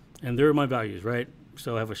 and there are my values, right?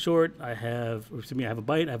 So I have a short, I have a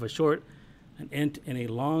byte, I have a short, an int, and a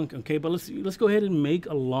long. Okay, but let's go ahead and make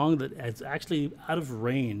a long that is actually out of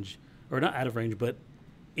range, or not out of range, but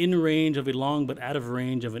in range of a long, but out of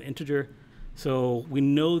range of an integer. So we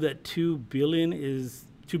know that 2 billion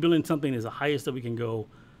something is the highest that we can go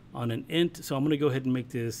on an int. So I'm going to go ahead and make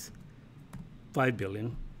this 5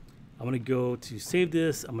 billion. I'm going to go to save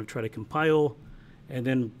this. I'm going to try to compile. And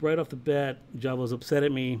then right off the bat, Java's upset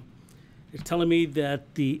at me. It's telling me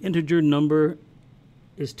that the integer number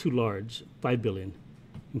is too large, 5 billion.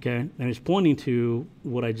 Okay? And it's pointing to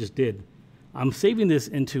what I just did. I'm saving this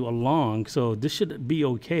into a long, so this should be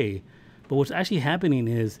okay. But what's actually happening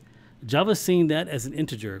is Java's seeing that as an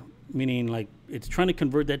integer, meaning like it's trying to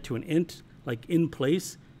convert that to an int, like in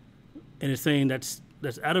place. And it's saying that's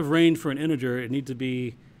out of range for an integer. It needs to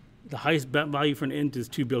be, the highest value for an int is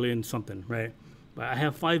 2 billion something, right? But I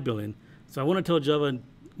have 5 billion. So I want to tell Java,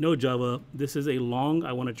 no Java, this is a long.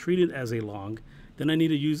 I want to treat it as a long. Then I need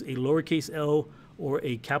to use a lowercase l or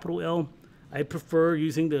a capital L. I prefer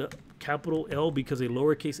using the capital L because a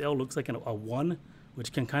lowercase l looks like a 1,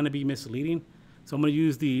 which can kind of be misleading. So I'm going to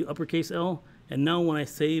use the uppercase L. And now when I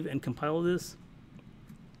save and compile this,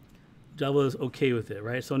 Java is okay with it,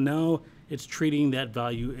 right? So now it's treating that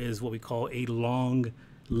value as what we call a long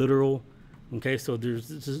literal. Okay, so this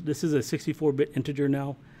is a 64-bit integer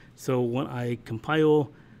now. So when I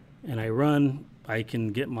compile and I run, I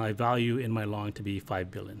can get my value in my long to be 5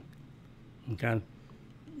 billion. Okay,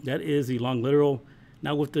 that is the long literal.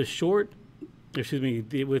 Now with the short, excuse me,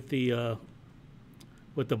 with the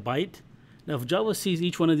byte. Now if Java sees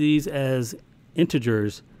each one of these as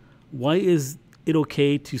integers, why is it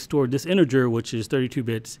okay to store this integer, which is 32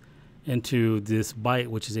 bits, into this byte,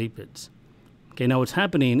 which is 8 bits? Okay, now what's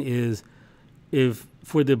happening is, if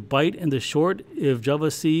for the byte and the short, if Java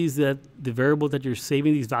sees that the variable that you're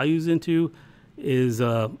saving these values into is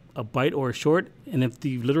a byte or a short, and if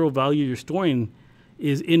the literal value you're storing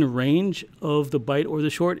is in range of the byte or the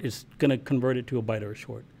short, it's going to convert it to a byte or a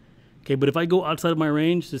short. Okay, but if I go outside of my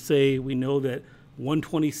range to say we know that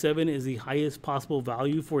 127 is the highest possible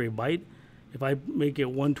value for a byte, if I make it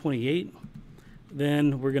 128,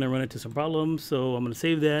 then we're going to run into some problems. So I'm going to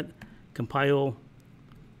save that, compile,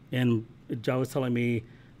 and Java's telling me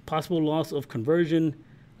possible loss of conversion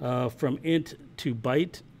from int to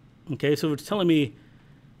byte. Okay, so it's telling me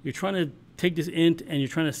you're trying to take this int and you're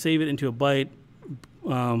trying to save it into a byte,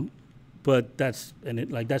 but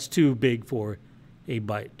that's too big for a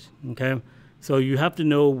byte. Okay, so you have to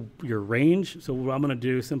know your range. So what I'm going to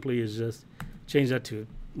do simply is just change that to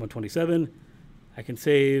 127, I can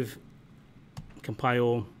save,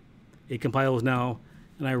 compile. It compiles now,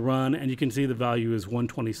 and I run, and you can see the value is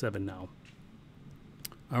 127 now.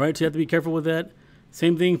 All right, so you have to be careful with that.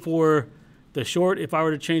 Same thing for the short. If I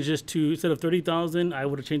were to change this to, instead of 30,000, I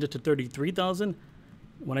would have changed it to 33,000.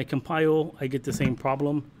 When I compile, I get the same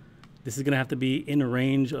problem. This is going to have to be in a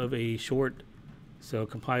range of a short. So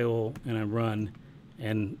compile and I run,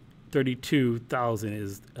 and 32,000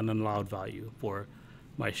 is an unallowed value for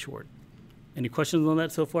my short. Any questions on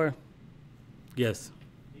that so far? Yes.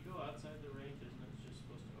 If you go outside the range, isn't it just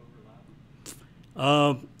supposed to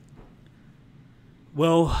overlap?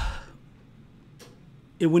 Well,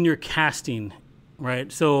 when you're casting,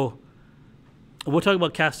 right? So we'll talk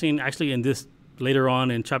about casting actually in this later on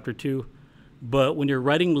in chapter 2. But when you're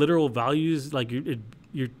writing literal values, like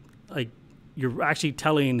you're actually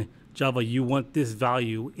telling Java you want this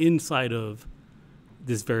value inside of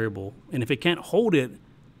this variable, and if it can't hold it,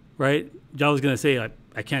 right? Java's gonna say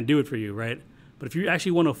I can't do it for you, right? But if you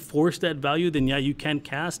actually want to force that value, then yeah, you can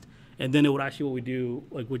cast, and then it would actually what we do,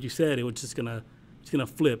 like what you said, it was just gonna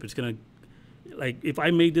flip. It's gonna, like if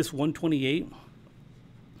I made this 128.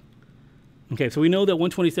 Okay, so we know that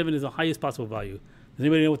 127 is the highest possible value. Does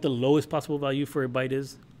anybody know what the lowest possible value for a byte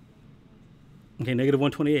is? Okay, negative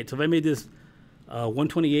 128. So if I made this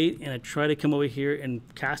 128 and I try to come over here and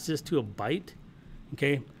cast this to a byte,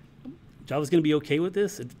 okay, Java's going to be okay with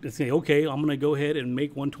this. It's going to say, okay, I'm going to go ahead and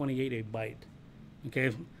make 128 a byte.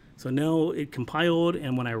 Okay, so now it compiled,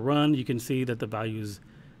 and when I run, you can see that the value is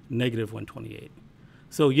negative 128.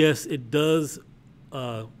 So yes, it does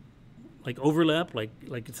like overlap, like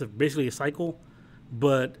it's basically a cycle,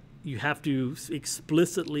 but you have to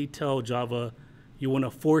explicitly tell Java you want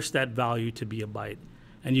to force that value to be a byte.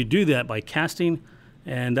 And you do that by casting,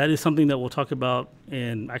 and that is something that we'll talk about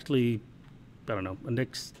in actually, I don't know,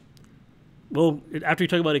 next, well, after you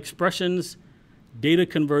talk about expressions, data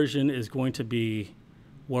conversion is going to be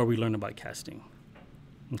where we learn about casting,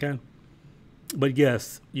 okay? But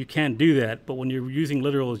yes, you can do that, but when you're using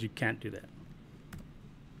literals, you can't do that.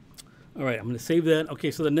 All right, I'm going to save that.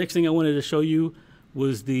 Okay, so the next thing I wanted to show you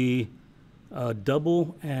was the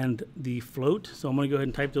double and the float. So I'm going to go ahead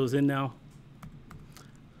and type those in now.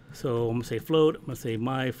 So I'm going to say float. I'm going to say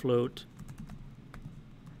my float.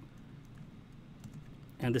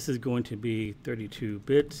 And this is going to be 32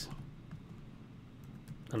 bits.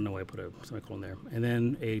 I don't know why I put a semicolon there. And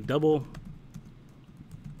then a double.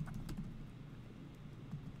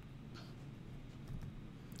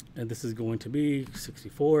 And this is going to be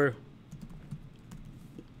 64.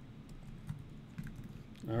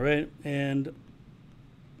 All right, and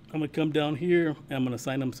I'm gonna come down here and I'm gonna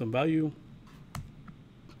assign them some value.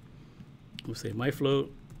 We'll say my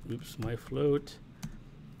float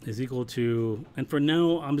is equal to, and for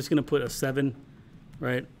now, I'm just gonna put a 7,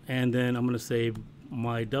 right? And then I'm gonna say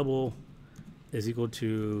my double is equal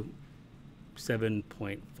to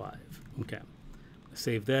 7.5. Okay,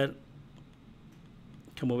 save that.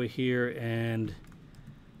 Come over here and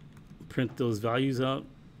print those values out.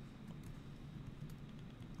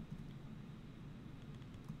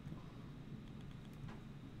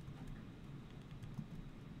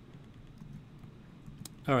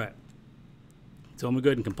 All right, so I'm gonna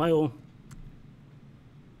go ahead and compile.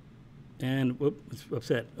 And whoop, it's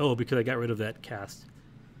upset. Oh, because I got rid of that cast.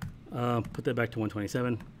 Put that back to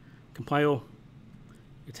 127. Compile.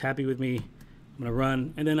 It's happy with me. I'm gonna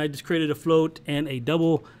run, and then I just created a float and a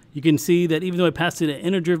double. You can see that even though I passed it an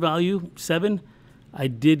integer value, 7, I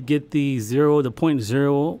did get the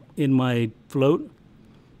 0.0 in my float.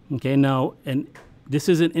 Okay, now, and this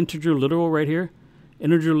is an integer literal right here.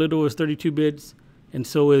 Integer literal is 32 bits. And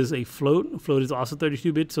so is a float. Float is also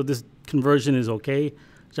 32 bits, so this conversion is okay.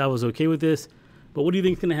 Java's okay with this. But what do you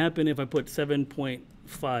think is gonna happen if I put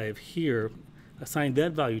 7.5 here, assign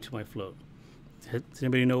that value to my float? Does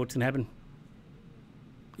anybody know what's gonna happen?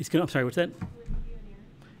 It's gonna, I'm sorry, what's that?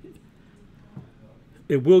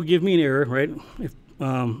 It will give me an error, right? If,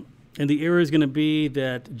 and the error is gonna be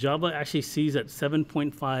that Java actually sees that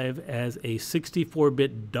 7.5 as a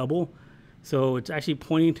 64-bit double. So it's actually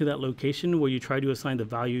pointing to that location where you try to assign the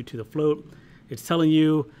value to the float. It's telling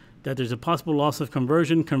you that there's a possible loss of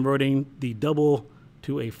conversion converting the double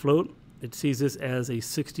to a float. It sees this as a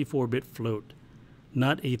 64-bit float,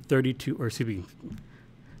 not a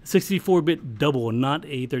 64-bit double, not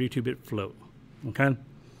a 32-bit float, okay?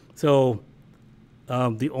 So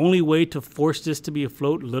the only way to force this to be a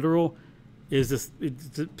float, literal, is this.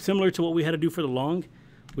 It's similar to what we had to do for the long.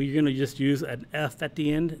 We're going to just use an F at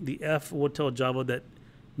the end. The F will tell Java that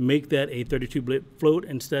make that a 32-bit float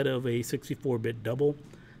instead of a 64-bit double.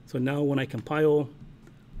 So now when I compile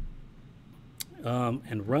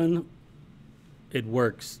and run, it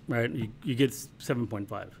works, right? You get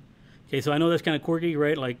 7.5. Okay, so I know that's kind of quirky,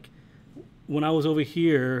 right? Like when I was over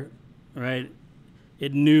here, right,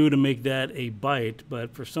 it knew to make that a byte,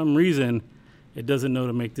 but for some reason, it doesn't know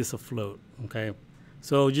to make this a float, okay?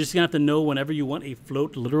 So you're just gonna have to know whenever you want a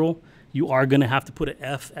float literal, you are gonna have to put an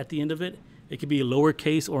F at the end of it. It could be a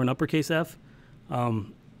lowercase or an uppercase F.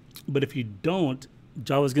 But if you don't,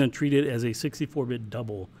 Java's gonna treat it as a 64-bit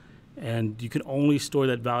double, and you can only store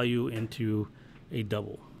that value into a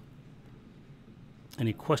double.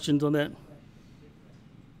 Any questions on that?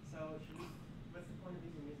 So what's the point of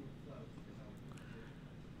even using floats?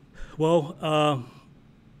 Well,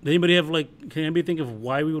 anybody have can anybody think of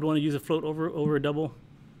why we would want to use a float over a double?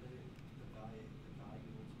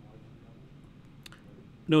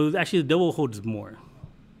 No, actually the double holds more.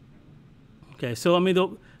 Okay, so I mean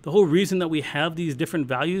the whole reason that we have these different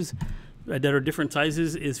values that are different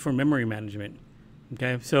sizes is for memory management.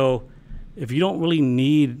 Okay, so if you don't really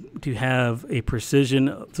need to have a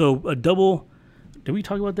precision, so a double, did we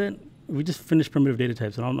talk about that? We just finished primitive data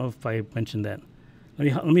types. I don't know if I mentioned that.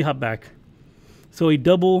 Let me hop back. So a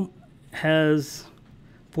double has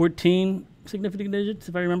 14 significant digits,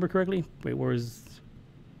 if I remember correctly. Wait, where is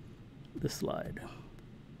this slide?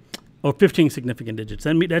 Oh, 15 significant digits.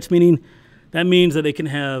 That means that they can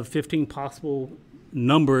have 15 possible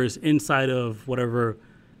numbers inside of whatever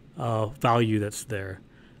value that's there.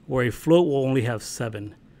 Or a float will only have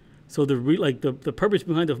 7. So the purpose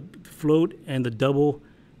behind the float and the double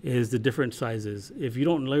is the different sizes. If you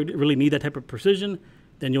don't really need that type of precision,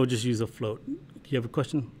 then you'll just use a float. Do you have a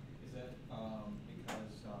question? Is that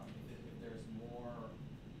because if there's more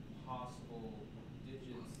possible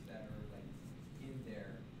digits that are like in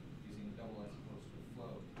there using a double as opposed to a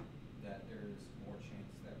float, that there's more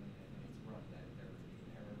chance that when it's run that there would be an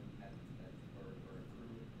error or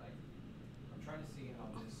accrued? Like, I'm trying to see how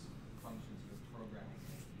this functions with programming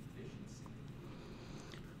and efficiency.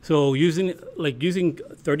 So using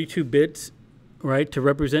 32 bits, right, to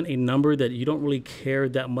represent a number that you don't really care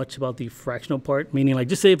that much about the fractional part, meaning like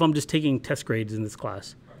just say if I'm just taking test grades in this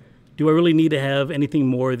class, do I really need to have anything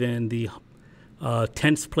more than the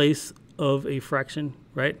tenths place of a fraction,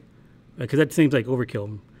 right? Because that seems like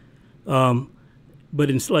overkill. But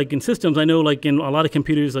in systems, I know like in a lot of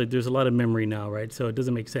computers, like there's a lot of memory now, right? So it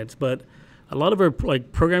doesn't make sense. But a lot of our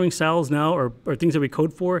like programming styles now or things that we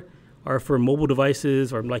code for are for mobile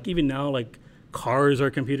devices or like even now like cars are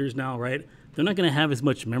computers now, right? They're not going to have as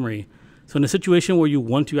much memory. So in a situation where you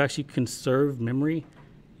want to actually conserve memory,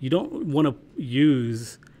 you don't want to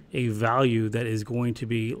use a value that is going to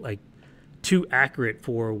be like too accurate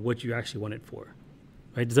for what you actually want it for,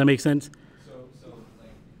 right? Does that make sense? So like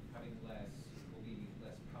having less will be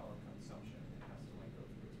less power consumption. It has to like go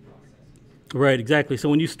through its processes. Right, exactly. So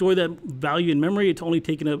when you store that value in memory, it's only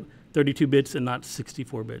taking up 32 bits and not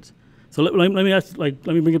 64 bits. So let me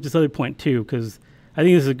bring up this other point too, because I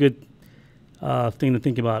think this is a good thing to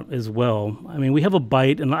think about as well. I mean, we have a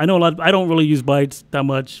byte, and I know I don't really use bytes that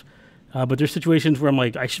much, but there's situations where I'm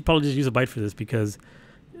like, I should probably just use a byte for this because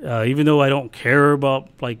even though I don't care about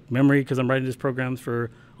like memory because I'm writing these programs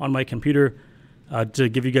on my computer to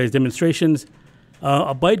give you guys demonstrations,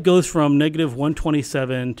 a byte goes from negative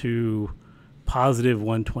 127 to positive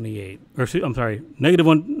 128, or I'm sorry, negative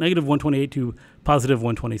 128 to positive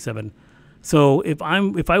 127. So if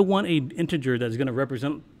I want an integer that's going to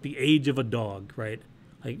represent the age of a dog, right?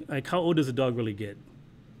 Like how old does a dog really get?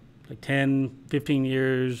 Like 10, 15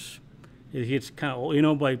 years. It gets kind of old, you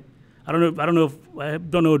know. Like I don't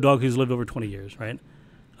know a dog who's lived over 20 years, right?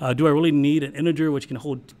 Do I really need an integer which can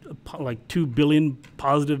hold like 2 billion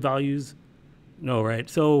positive values? No, right?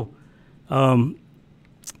 So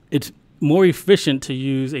it's more efficient to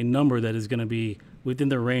use a number that is going to be within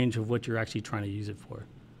the range of what you're actually trying to use it for.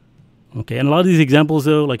 Okay, and a lot of these examples,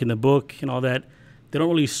 though, like in the book and all that, they don't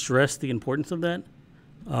really stress the importance of that.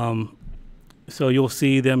 So you'll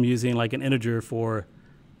see them using like an integer for,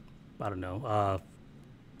 I don't know,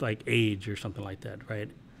 like age or something like that,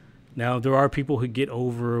 right? Now, there are people who get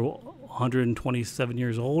over 127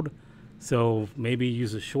 years old, so maybe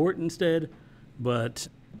use a short instead, but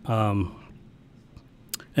an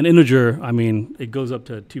integer, I mean, it goes up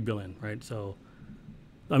to 2 billion, right? So,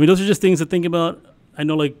 I mean, those are just things to think about. I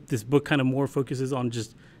know like this book kind of more focuses on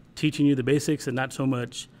just teaching you the basics and not so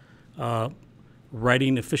much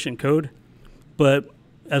writing efficient code. But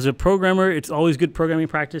as a programmer, it's always good programming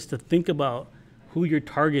practice to think about who you're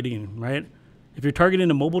targeting, right? If you're targeting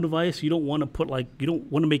a mobile device, you don't want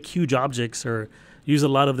to make huge objects or use a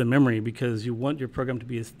lot of the memory because you want your program to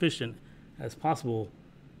be as efficient as possible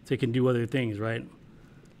so it can do other things, right?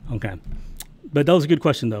 Okay. But that was a good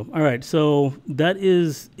question, though. All right, so that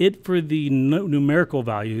is it for the numerical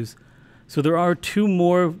values. So there are two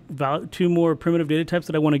more primitive data types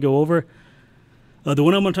that I want to go over. The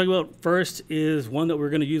one I'm going to talk about first is one that we're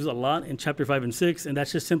going to use a lot in Chapter 5 and 6, and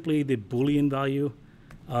that's just simply the Boolean value.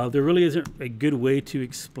 There really isn't a good way to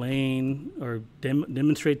explain or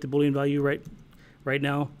demonstrate the Boolean value right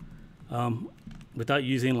now without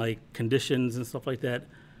using like conditions and stuff like that.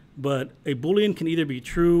 But a Boolean can either be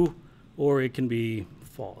true or it can be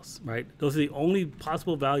false, right? Those are the only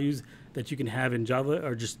possible values that you can have in Java,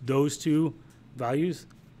 are just those two values.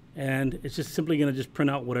 And it's just simply going to just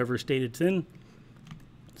print out whatever state it's in.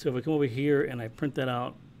 So if I come over here and I print that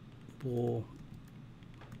out, bool.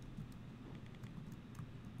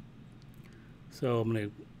 So I'm going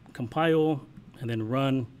to compile and then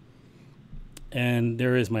run. And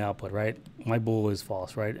there is my output, right? My bool is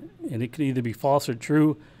false, right? And it can either be false or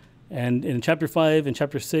true. And in Chapter 5 and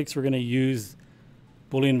Chapter 6, we're going to use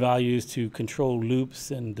Boolean values to control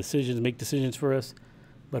loops and decisions, make decisions for us.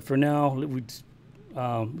 But for now, we just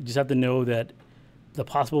have to know that the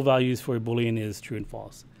possible values for a Boolean is true and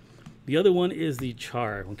false. The other one is the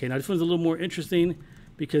char. Okay, now this one's a little more interesting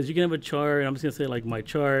because you can have a char, and I'm just going to say like my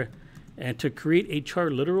char. And to create a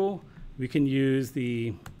char literal, we can use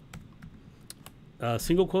the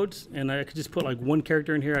single quotes, and I could just put like one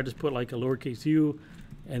character in here. I just put like a lowercase u,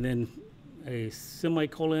 and then a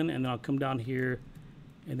semicolon, and then I'll come down here,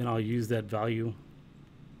 and then I'll use that value.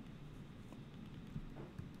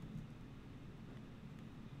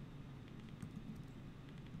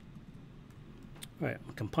 All right,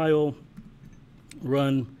 compile,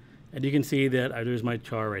 run, and you can see that there's my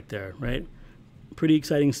char right there, right? Pretty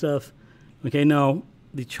exciting stuff. Okay, now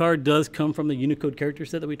the char does come from the Unicode character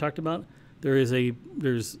set that we talked about.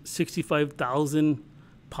 There's 65,000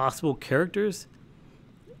 possible characters.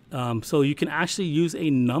 So you can actually use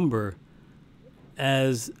a number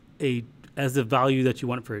as the value that you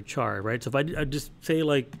want for a char, right? So if I just say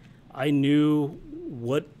like I knew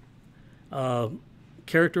what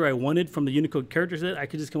character I wanted from the Unicode character set, I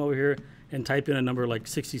could just come over here and type in a number like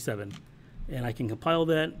 67, and I can compile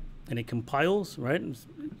that, and it compiles, right?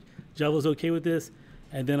 Java's okay with this,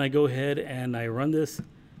 and then I go ahead and I run this,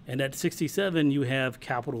 and at 67 you have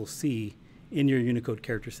capital C in your Unicode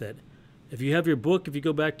character set. If you have your book, if you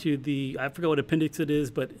go back to I forgot what appendix it is,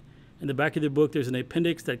 but in the back of the book there's an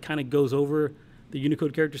appendix that kind of goes over the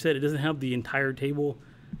Unicode character set. It doesn't have the entire table,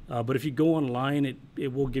 but if you go online,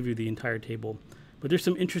 it will give you the entire table. But there's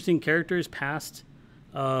some interesting characters past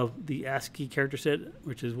the ASCII character set,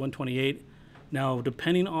 which is 128. Now,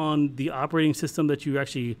 depending on the operating system that you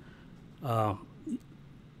actually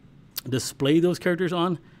display those characters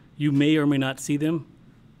on, you may or may not see them.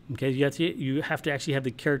 Okay, you have to actually have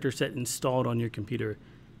the character set installed on your computer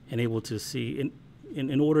and able to see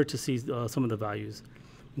in order to see some of the values.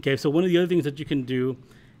 Okay, so one of the other things that you can do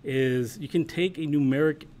is you can take a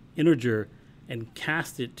numeric integer and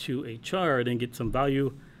cast it to a char and then get some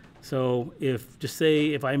value. So just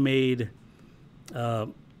say if I made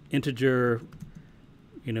integer,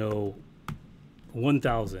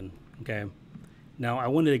 1,000, okay? Now I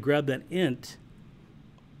wanted to grab that int.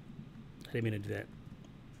 I didn't mean to do that.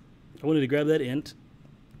 I wanted to grab that int,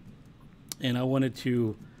 and I wanted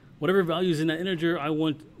to, whatever value is in that integer, I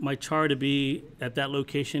want my char to be at that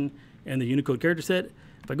location in the Unicode character set.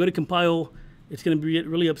 If I go to compile, it's going to be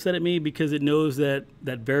really upset at me because it knows that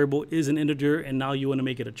that variable is an integer, and now you want to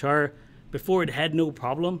make it a char. Before, it had no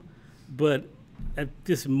problem, but at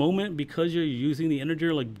this moment, because you're using the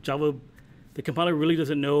integer, like Java, the compiler really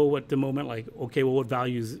doesn't know at the moment, like, okay, well, what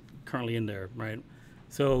value is currently in there, right?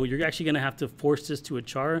 So you're actually going to have to force this to a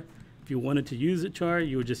char. If you wanted to use a char,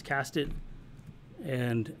 you would just cast it,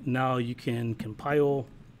 and now you can compile,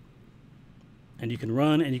 and you can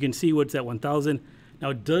run, and you can see what's at 1,000. Now,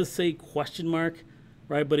 it does say question mark,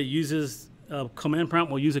 right? But it uses command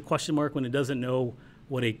prompt will use a question mark when it doesn't know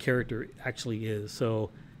what a character actually is. So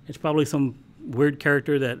it's probably some weird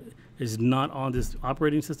character that is not on this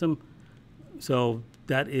operating system. So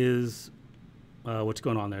that is what's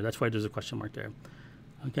going on there. That's why there's a question mark there.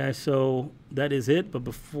 Okay, so that is it. But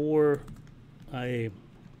before I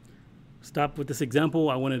stop with this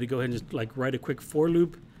example, I wanted to go ahead and just like write a quick for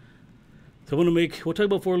loop. So we'll talk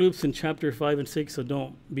about for loops in Chapter 5 and 6, so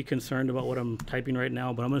don't be concerned about what I'm typing right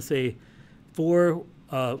now. But I'm going to say for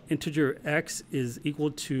integer x is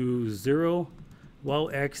equal to 0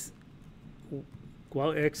 while x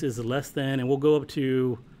is less than, and we'll go up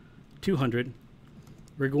to 200.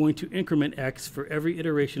 We're going to increment x for every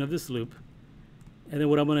iteration of this loop. And then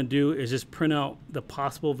what I'm going to do is just print out the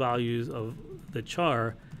possible values of the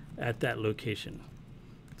char at that location.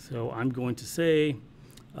 So I'm going to say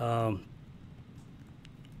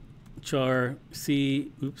char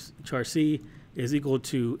C is equal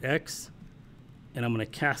to X. And I'm going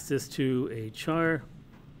to cast this to a char.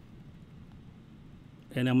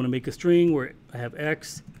 And I'm going to make a string where I have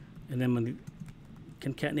X. And then I'm going to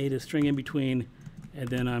concatenate a string in between. And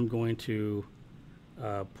then I'm going to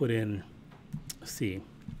put in C.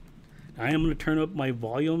 I am going to turn up my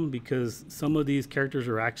volume because some of these characters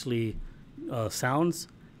are actually sounds.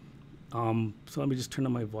 So let me just turn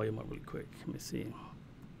up my volume up really quick. Let me see. I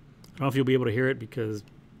don't know if you'll be able to hear it because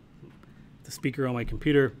the speaker on my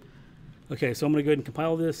computer. Okay, so I'm going to go ahead and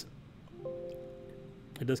compile this.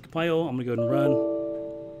 It does compile. I'm going to go ahead and run.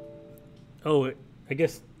 Oh, I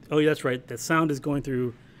guess, oh, yeah, that's right. That sound is going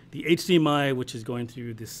through the HDMI, which is going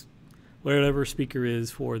through this, whatever speaker is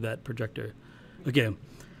for that projector. Okay,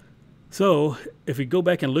 so if we go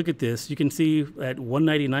back and look at this, you can see at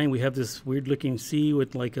 199, we have this weird looking C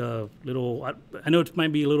with like a little, I know it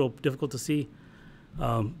might be a little difficult to see,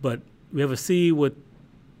 but we have a C with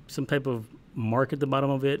some type of mark at the bottom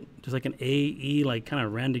of it, just like an A, E, like kind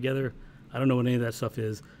of ran together. I don't know what any of that stuff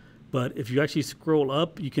is. But if you actually scroll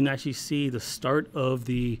up, you can actually see the start of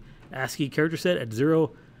the ASCII character set at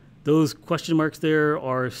 0. Those question marks there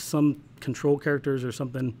are some control characters or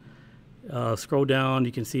something. Scroll down,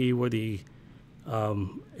 you can see where the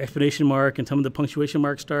explanation mark and some of the punctuation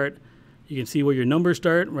marks start. You can see where your numbers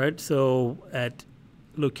start, right? So at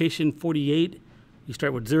location 48, you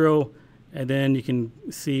start with 0. And then you can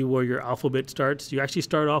see where your alphabet starts. You actually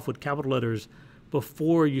start off with capital letters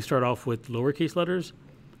before you start off with lowercase letters,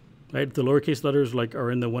 right? The lowercase letters like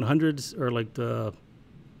are in the 100s or like the,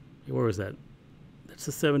 where was that? That's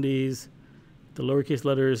the 70s. The lowercase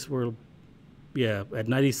letters were, yeah, at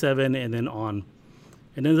 97 and then on.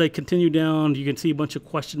 And then as I continue down, you can see a bunch of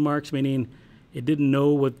question marks, meaning it didn't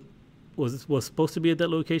know what was supposed to be at that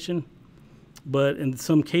location. But in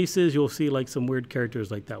some cases, you'll see like some weird characters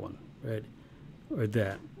like that one. Right, or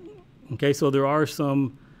that. Okay, so there are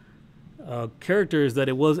some characters that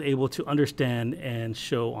it was able to understand and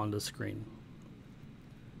show on the screen.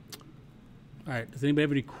 All right, does anybody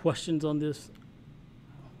have any questions on this?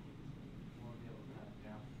 Won't be able to type it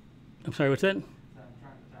down. I'm sorry, what's that? So I'm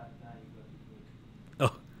trying to type it down, you go.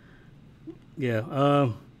 Oh,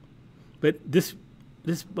 yeah. But this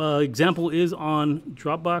example is on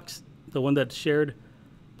Dropbox, the one that's shared.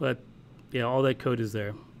 But yeah, all that code is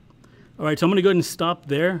there. All right, so I'm going to go ahead and stop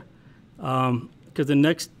there because the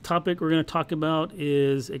next topic we're going to talk about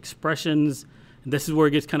is expressions. And this is where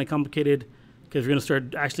it gets kind of complicated because we're going to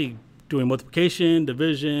start actually doing multiplication,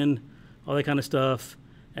 division, all that kind of stuff.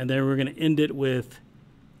 And then we're going to end it with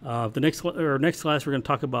the next class, we're going to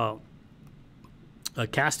talk about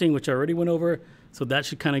casting, which I already went over. So that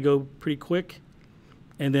should kind of go pretty quick.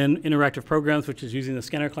 And then interactive programs, which is using the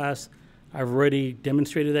scanner class. I've already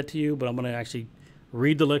demonstrated that to you, but I'm going to actually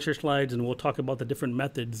read the lecture slides and we'll talk about the different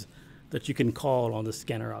methods that you can call on the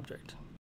scanner object.